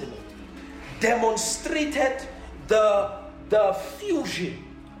Old Testament demonstrated the fusion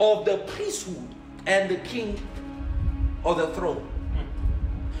of the priesthood and the king of the throne.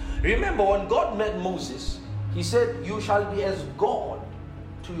 Remember, when God met Moses, he said, "You shall be as God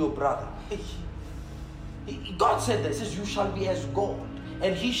to your brother." God said that. He says, "You shall be as God,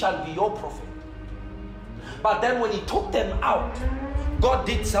 and he shall be your prophet." But then when he took them out, God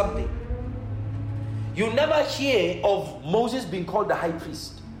did something. You never hear of Moses being called the high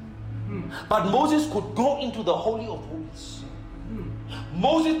priest. But Moses could go into the Holy of Holies.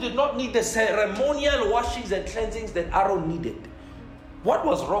 Moses did not need the ceremonial washings and cleansings that Aaron needed. What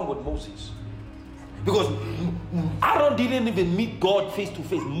was wrong with Moses? Because Aaron didn't even meet God face to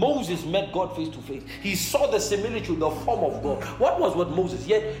face. Moses met God face to face. He saw the similitude, the form of God. What was with Moses?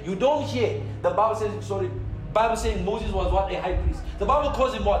 Yet you don't hear the Bible saying Moses was what? A high priest. The Bible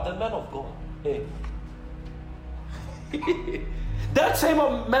calls him what? The man of God. Hey. That same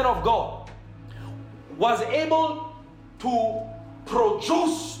man of God was able to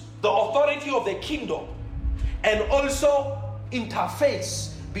produce the authority of the kingdom and also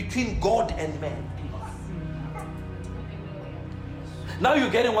interface between God and man. Now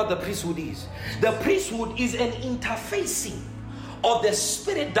you're getting what the priesthood is. The priesthood is an interfacing of the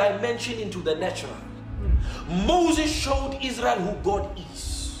spirit dimension into the natural. Moses showed Israel who God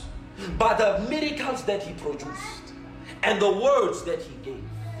is by the miracles that he produced and the words that he gave.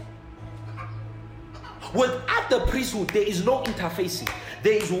 Without the priesthood, there is no interfacing.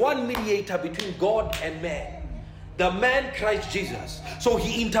 There is one mediator between God and man. The man, Christ Jesus. So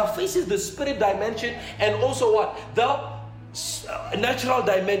he interfaces the spirit dimension and also what? The natural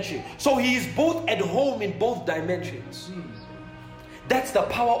dimension. So he is both at home in both dimensions. That's the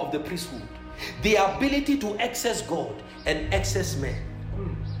power of the priesthood. The ability to access God and access men.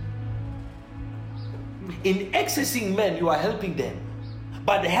 In accessing men, you are helping them,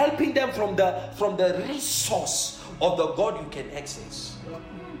 but helping them from the resource of the God you can access.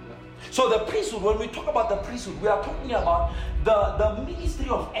 So the priesthood, when we talk about the priesthood, we are talking about the ministry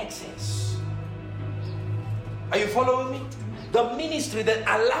of access. Are you following me? The ministry that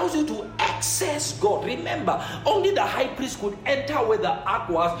allows you to access God. Remember, only the high priest could enter where the ark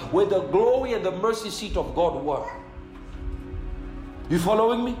was, where the glory and the mercy seat of God were. You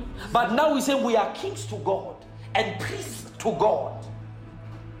following me? But now we say we are kings to God and priests to God.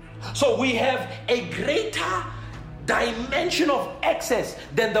 So we have a greater dimension of access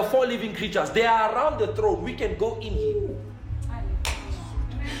than the four living creatures. They are around the throne. We can go in here.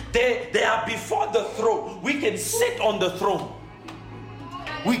 They are before the throne. We can sit on the throne.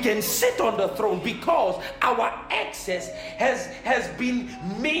 We can sit on the throne because our access has been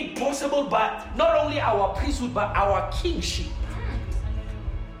made possible by not only our priesthood but our kingship.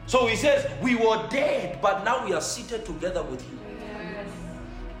 So he says we were dead, but now we are seated together with him.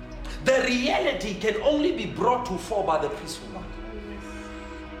 The reality can only be brought to fore by the priesthood.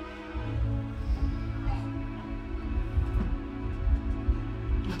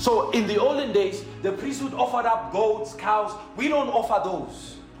 So in the olden days, the priesthood offered up goats, cows. We don't offer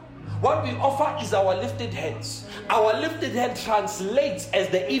those. What we offer is our lifted hands. Our lifted hand translates as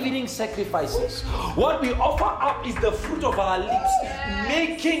the evening sacrifices. What we offer up is the fruit of our lips,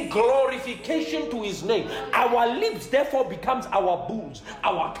 making glorification to his name. Our lips therefore becomes our bulls,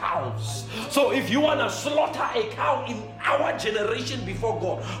 our cows. So if you want to slaughter a cow in our generation before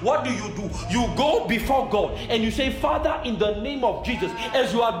God, what do? You go before God and you say, Father, in the name of Jesus.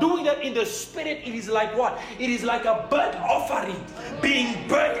 As you are doing that in the spirit, it is like what? It is like a burnt offering being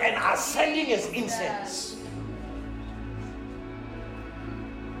burnt and ascending as incense.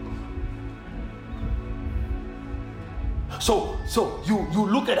 So you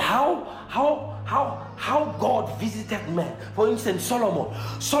look at how God visited man. For instance, Solomon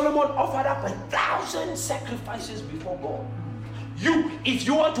offered up 1,000 sacrifices before God. If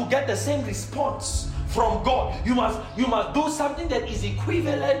you want to get the same response from God, you must do something that is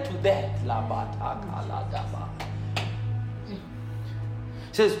equivalent to that.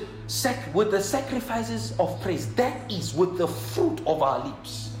 It says, with the sacrifices of praise, that is with the fruit of our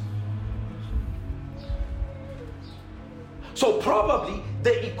lips. So probably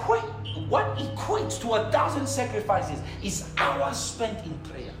what equates to 1,000 sacrifices is hours spent in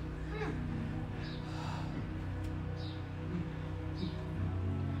prayer.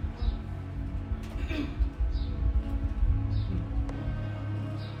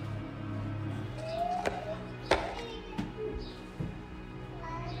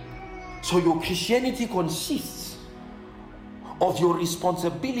 So your Christianity consists of your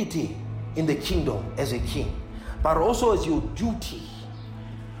responsibility in the kingdom as a king, but also as your duty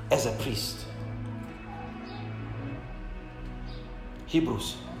as a priest.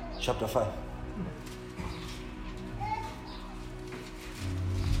 Hebrews chapter 5.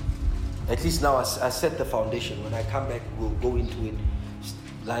 At least now I set the foundation. When I come back, we'll go into it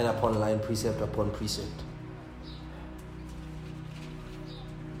line upon line, precept upon precept.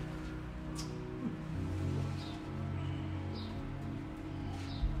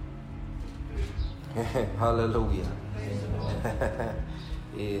 Hallelujah.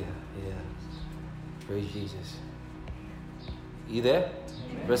 Yeah. Praise Jesus. You there?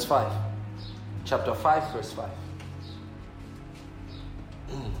 Verse 5. Chapter 5, verse 5.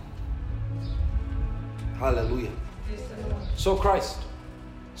 Hallelujah. So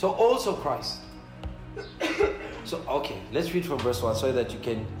also Christ. So okay, let's read from verse 1 so that you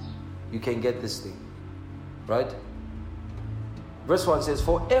can get this thing. Right? Verse 1 says,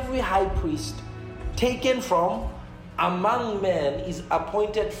 for every high priest taken from among men is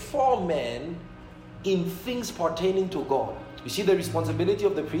appointed for men in things pertaining to God. You see the responsibility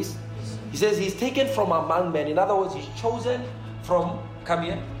of the priest? He says he's taken from among men. In other words, he's chosen from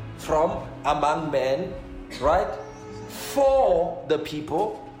among men, right? For the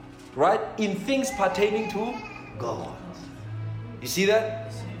people, right? In things pertaining to God. You see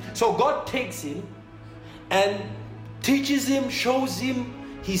that? So God takes him and teaches him, shows him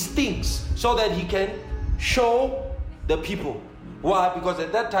his things so that he can show the people. Why? Because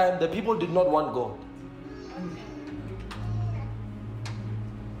at that time, the people did not want God.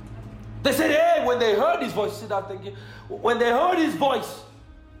 They said, hey, when they heard his voice, sit down thinking, when they heard his voice,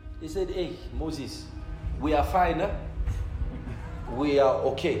 they said, hey, Moses, we are fine, huh? We are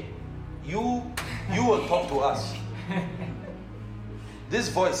okay. You will talk to us. This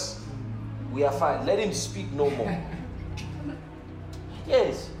voice, we are fine. Let him speak no more.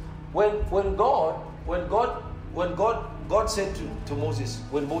 Yes, when God said to Moses,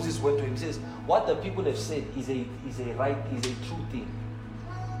 when Moses went to him, he says, what the people have said is a true thing.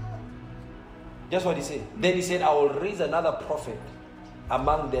 That's what he said. Then he said, I will raise another prophet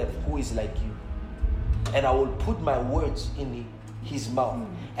among them who is like you. And I will put my words in his mouth.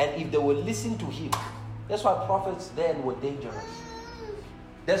 And if they will listen to him, that's why prophets then were dangerous.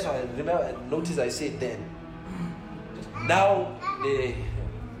 That's why, notice I said then. Now,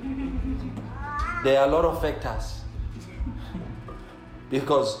 there are a lot of factors.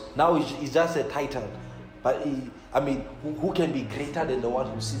 Because now it's just a title. But who can be greater than the one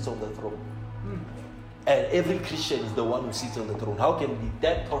who sits on the throne? And every Christian is the one who sits on the throne. How can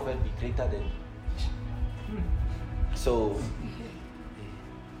that prophet be greater than? So,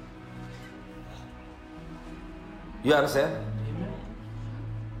 you understand?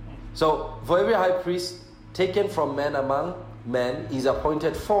 So, for every high priest taken from man among men is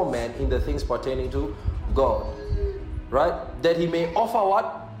appointed for men in the things pertaining to God. Right? That he may offer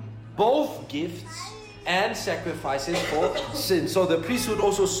what? Both gifts and sacrifices for sin. So the priesthood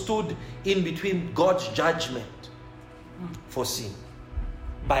also stood in between God's judgment for sin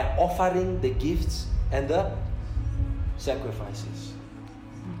by offering the gifts and the sacrifices.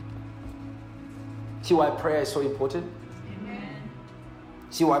 See why prayer is so important? Amen.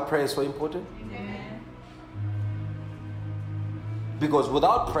 See why prayer is so important? Amen. Because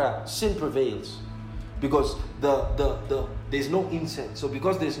without prayer, sin prevails. Because there's no incense. So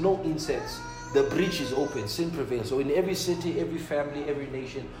because there's no incense, the breach is open, sin prevails. So in every city, every family, every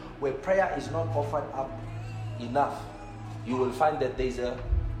nation, where prayer is not offered up enough, you will find that there's a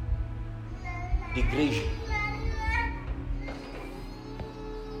degradation.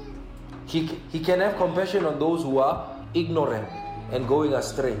 He can have compassion on those who are ignorant and going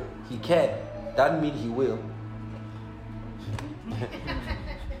astray. He can. Doesn't mean he will.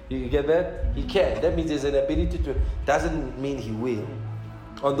 You get that? He can. That means there's an ability to. Doesn't mean he will.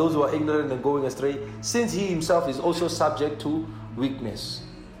 On those who are ignorant and going astray, since he himself is also subject to weakness.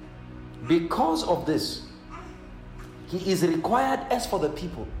 Because of this, he is required as for the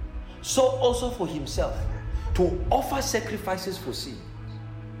people, so also for himself, to offer sacrifices for sin.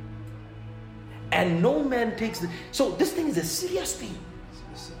 And no man takes the... So this thing is a serious thing.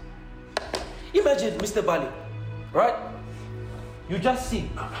 Imagine Mr. Bali, right? You just sin,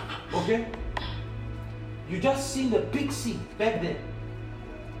 okay? You just seen a big sin back then.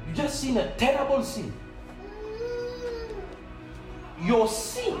 You just seen a terrible sin. Your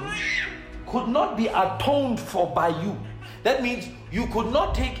sin could not be atoned for by you. That means you could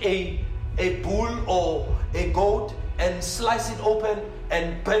not take a bull or a goat and slice it open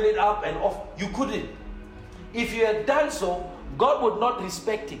and burn it up and off. You couldn't. If you had done so, God would not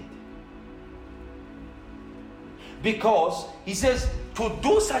respect it. Because he says to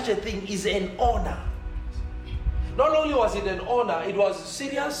do such a thing is an honor. Not only was it an honor, it was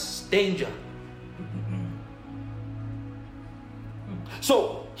serious danger.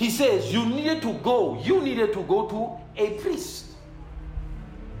 So he says you needed to go to a priest.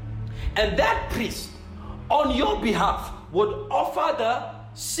 And that priest on your behalf would offer the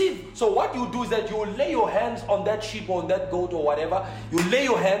sin. So what you do is that you will lay your hands on that sheep or on that goat or whatever. You lay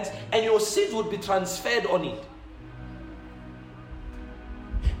your hands and your sins would be transferred on it.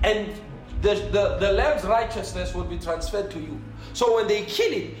 And the lamb's righteousness would be transferred to you. So when they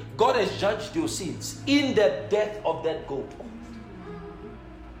kill it, God has judged your sins in the death of that goat.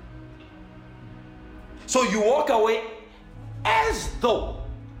 So you walk away as though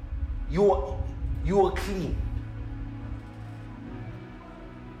you were clean.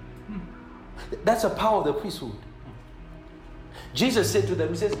 That's the power of the priesthood. Jesus said to them,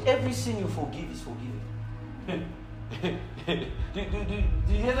 he says, every sin you forgive is forgiven. do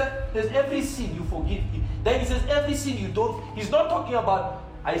you hear that? There's every sin you forgive. Then he says every sin you don't. He's not talking about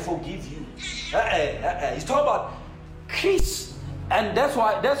I forgive you. He's talking about Christ. And that's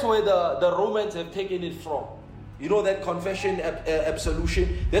where the Romans have taken it from. You know that confession,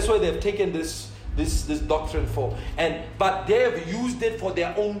 absolution. That's where they've taken this doctrine from. But they have used it for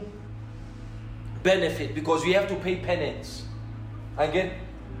their own benefit, because you have to pay penance. Again,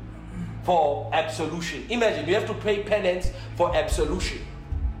 for absolution. Imagine you have to pay penance for absolution.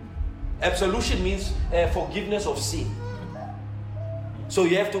 Absolution means forgiveness of sin. So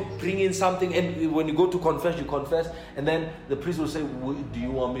you have to bring in something, and when you go to confess, you confess, and then the priest will say, do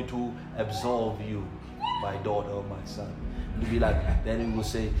you want me to absolve you, my daughter or my son? And you'll be like, then he will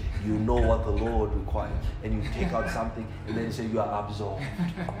say, you know what the Lord requires, and you take out something, and then you say, you are absolved.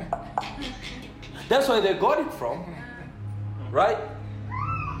 That's where they got it from, right?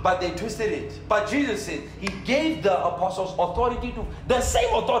 But they twisted it. But Jesus said, he gave the apostles authority to, the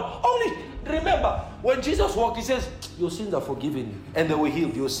same authority. Only, remember, when Jesus walked, he says, your sins are forgiven you. And they were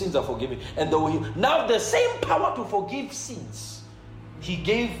healed. Your sins are forgiven. And they were healed. Now the same power to forgive sins, he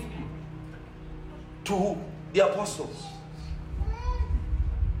gave to the apostles.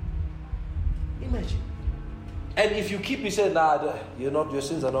 Imagine. And if you keep, he said, nah, your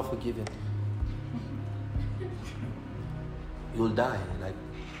sins are not forgiven. You'll die.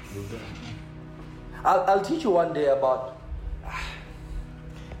 You'll die. I'll teach you one day about.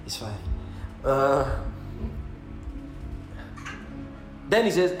 It's fine. Then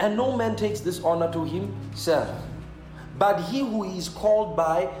he says, and no man takes this honor to himself, but he who is called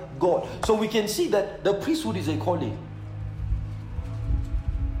by God. So we can see that the priesthood is a calling.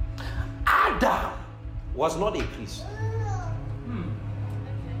 Adam was not a priest.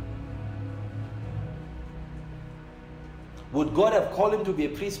 Would God have called him to be a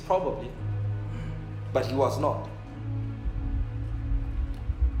priest? Probably. But he was not.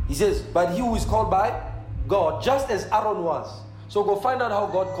 He says, but he who is called by God, just as Aaron was. So go find out how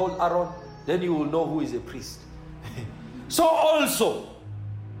God called Aaron, then you will know who is a priest. So also,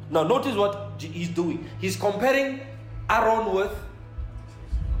 now notice what he's doing. He's comparing Aaron with,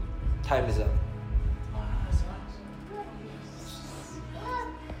 time is up.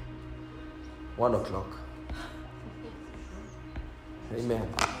 One o'clock. Amen.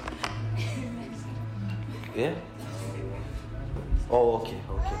 Yeah? Oh, okay.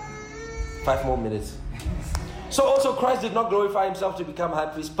 5 more minutes. So also Christ did not glorify himself to become high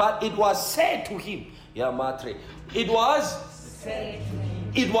priest, but it was said to him. Yeah, Matre. It was said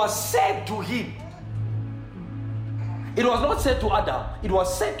to him. It was not said to Adam. It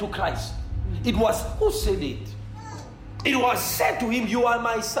was said to Christ. It was, who said it? It was said to him, you are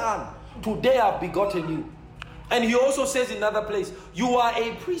my son. Today I've begotten you. And he also says in another place, you are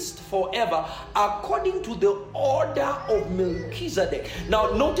a priest forever according to the order of Melchizedek. Now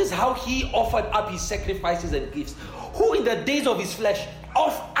notice how he offered up his sacrifices and gifts. Who in the days of his flesh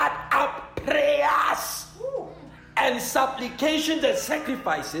offered up prayers and supplications and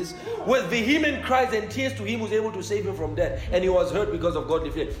sacrifices with vehement cries and tears to him who was able to save him from death. And he was heard because of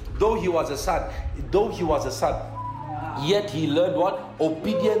godly fear. Though he was a son, yet he learned what?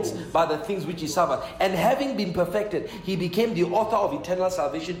 Obedience by the things which he suffered. And having been perfected, he became the author of eternal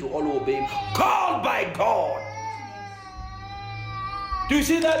salvation to all who obey him, called by God. Do you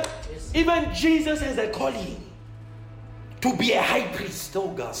see that? Yes. Even Jesus has a calling to be a high priest. Oh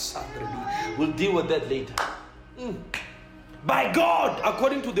God, we'll deal with that later. By God,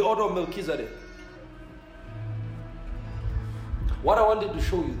 according to the order of Melchizedek. What I wanted to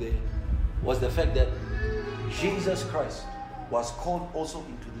show you there was the fact that Jesus Christ was called also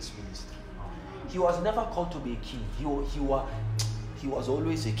into this ministry. He was never called to be a king. He was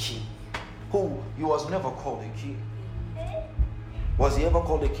always a king. He was never called a king. Was he ever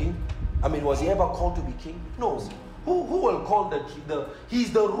called a king? Was he ever called to be king? No. Who will call the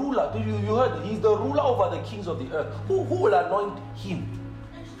he's the ruler. You heard? He's the ruler over the kings of the earth. Who will anoint him?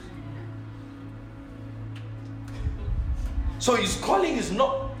 So his calling is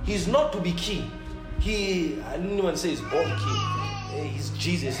he's not to be king. I didn't even say he's born king. He's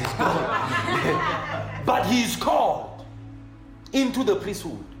Jesus, he's God. But he is called into the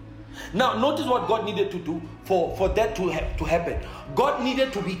priesthood. Now notice what God needed to do for that to happen. God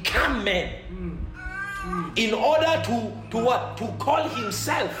needed to become man in order to what? To call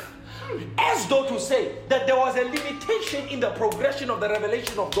himself. As though to say that there was a limitation in the progression of the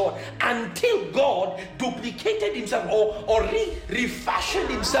revelation of God until God duplicated himself or refashioned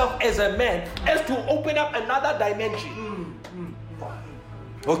himself as a man as to open up another dimension.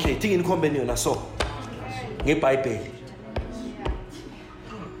 Okay, think in combination so. NgeBhayibheli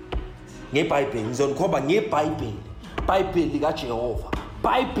ngizonikhomba ngeBhayibheli likaJehova.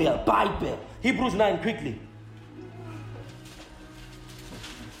 Bible. Hebrews 9 quickly.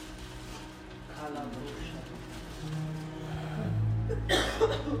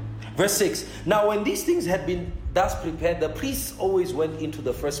 Verse 6. Now when these things had been thus prepared, the priests always went into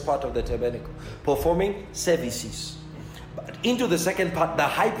the first part of the tabernacle, performing services. But into the second part, the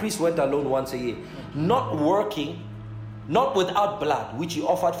high priest went alone once a year, not without blood, which he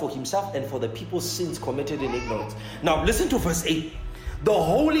offered for himself and for the people's sins committed in ignorance. Now listen to verse 8. The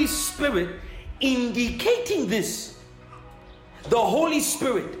Holy Spirit indicating this. The Holy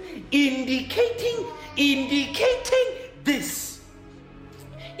Spirit indicating this.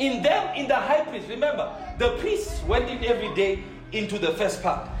 In the high priest, remember, the priests went in every day into the first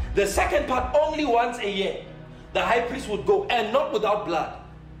part. The second part, only once a year. The high priest would go, and not without blood,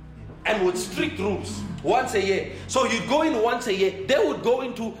 and with strict rules, once a year. So you'd go in once a year. They would go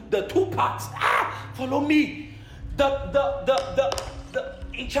into the two parts. Follow me.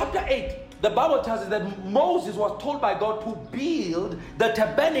 In chapter 8, the Bible tells us that Moses was told by God to build the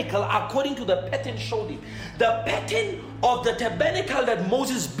tabernacle according to the pattern showed him. The pattern of the tabernacle that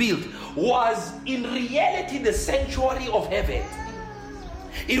Moses built was in reality the sanctuary of heaven.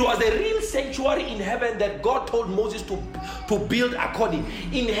 It was a real sanctuary in heaven that God told Moses to build according.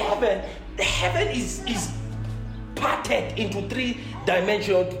 In heaven is parted into three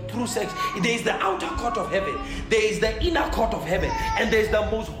dimensions, through sex. There is the outer court of heaven, there is the inner court of heaven, and there is the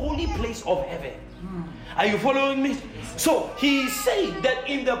most holy place of heaven. Are you following me? So he is saying that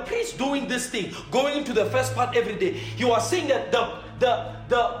in the priest doing this thing, going into the first part every day, he was saying that the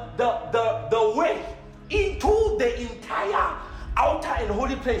way into the entire outer and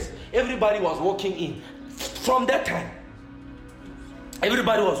holy place, everybody was walking in. From that time,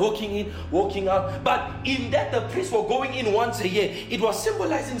 everybody was walking in, walking out. But in that the priests were going in once a year, it was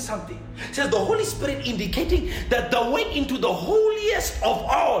symbolizing something. It says the Holy Spirit indicating that the way into the holiest of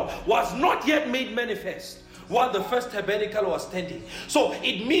all was not yet made manifest while the first tabernacle was standing. So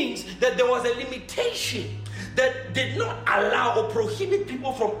it means that there was a limitation that did not allow or prohibit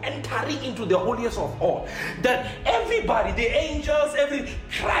people from entering into the holiest of all. That everybody, the angels,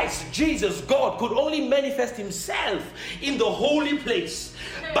 Christ, Jesus, God, could only manifest himself in the holy place.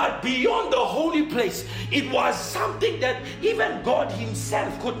 But beyond the holy place, it was something that even God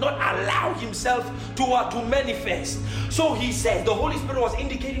himself could not allow himself to manifest. So he said the Holy Spirit was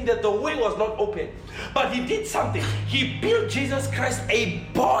indicating that the way was not open. But he did something. He built Jesus Christ a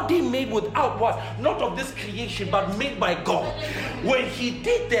body made without what? Not of this creation, but made by God. When he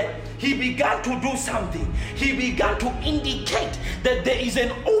did that, he began to do something. He began to indicate that there is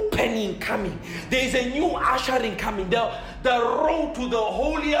an opening coming. There is a new ushering coming. The road to the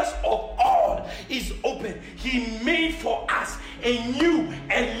holiest of all is open. He made for us a new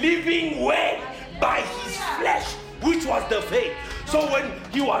and living way by his flesh, which was the veil. So when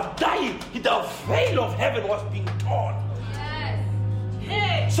he was dying, the veil of heaven was being torn.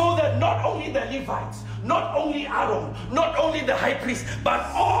 Yes. So that not only the Levites, not only Aaron, not only the high priest, but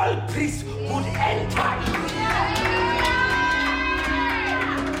all priests could enter.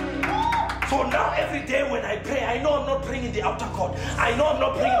 So now every day when I pray, I know I'm not praying in the outer court. I know I'm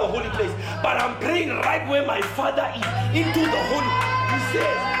not praying in the holy place, but I'm praying right where my Father is, into the holy. He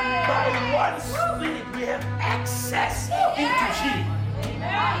says, by one Spirit we have access into Him.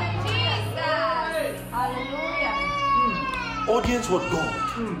 Jesus. Hallelujah. Audience with God.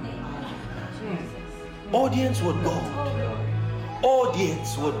 Audience with God.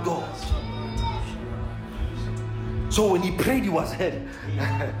 Audience with God. So when he prayed, he was heard.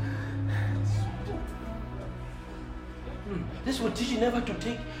 This will teach you never to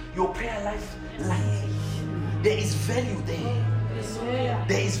take your prayer life lightly. There is value there.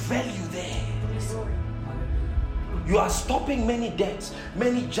 There is value there. You are stopping many debts,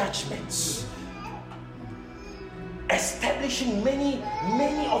 many judgments, establishing many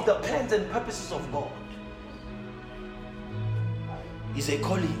of the plans and purposes of God. It's a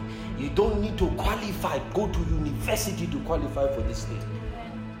calling. You don't need to qualify, go to university to qualify for this thing.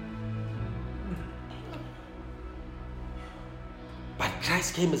 But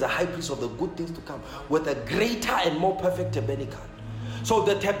Christ came as a high priest of the good things to come with a greater and more perfect tabernacle. So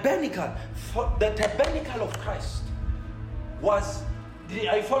the tabernacle of Christ was,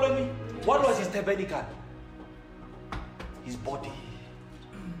 are you following me? What was his tabernacle? His body.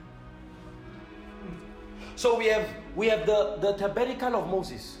 So we have the tabernacle of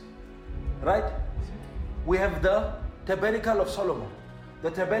Moses, right? We have the tabernacle of Solomon,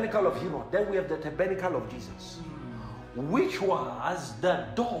 the tabernacle of Herod. Then we have the tabernacle of Jesus, which was the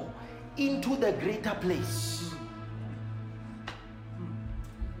door into the greater place.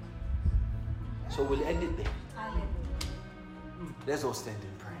 So we'll end it there. Let's all stand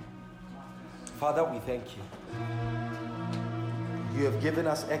and pray. Father, we thank you. You have given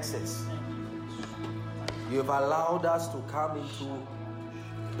us access. You have allowed us to come into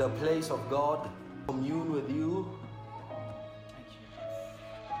the place of God, commune with you,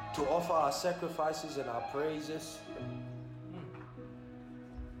 to offer our sacrifices and our praises.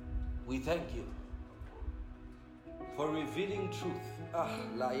 We thank you for revealing truth.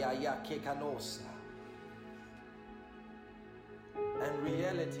 And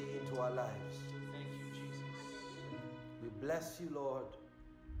reality into our lives. Thank you, Jesus. We bless you, Lord.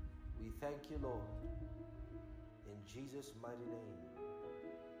 We thank you, Lord. In Jesus' mighty name,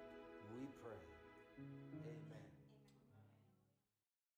 we pray. Amen.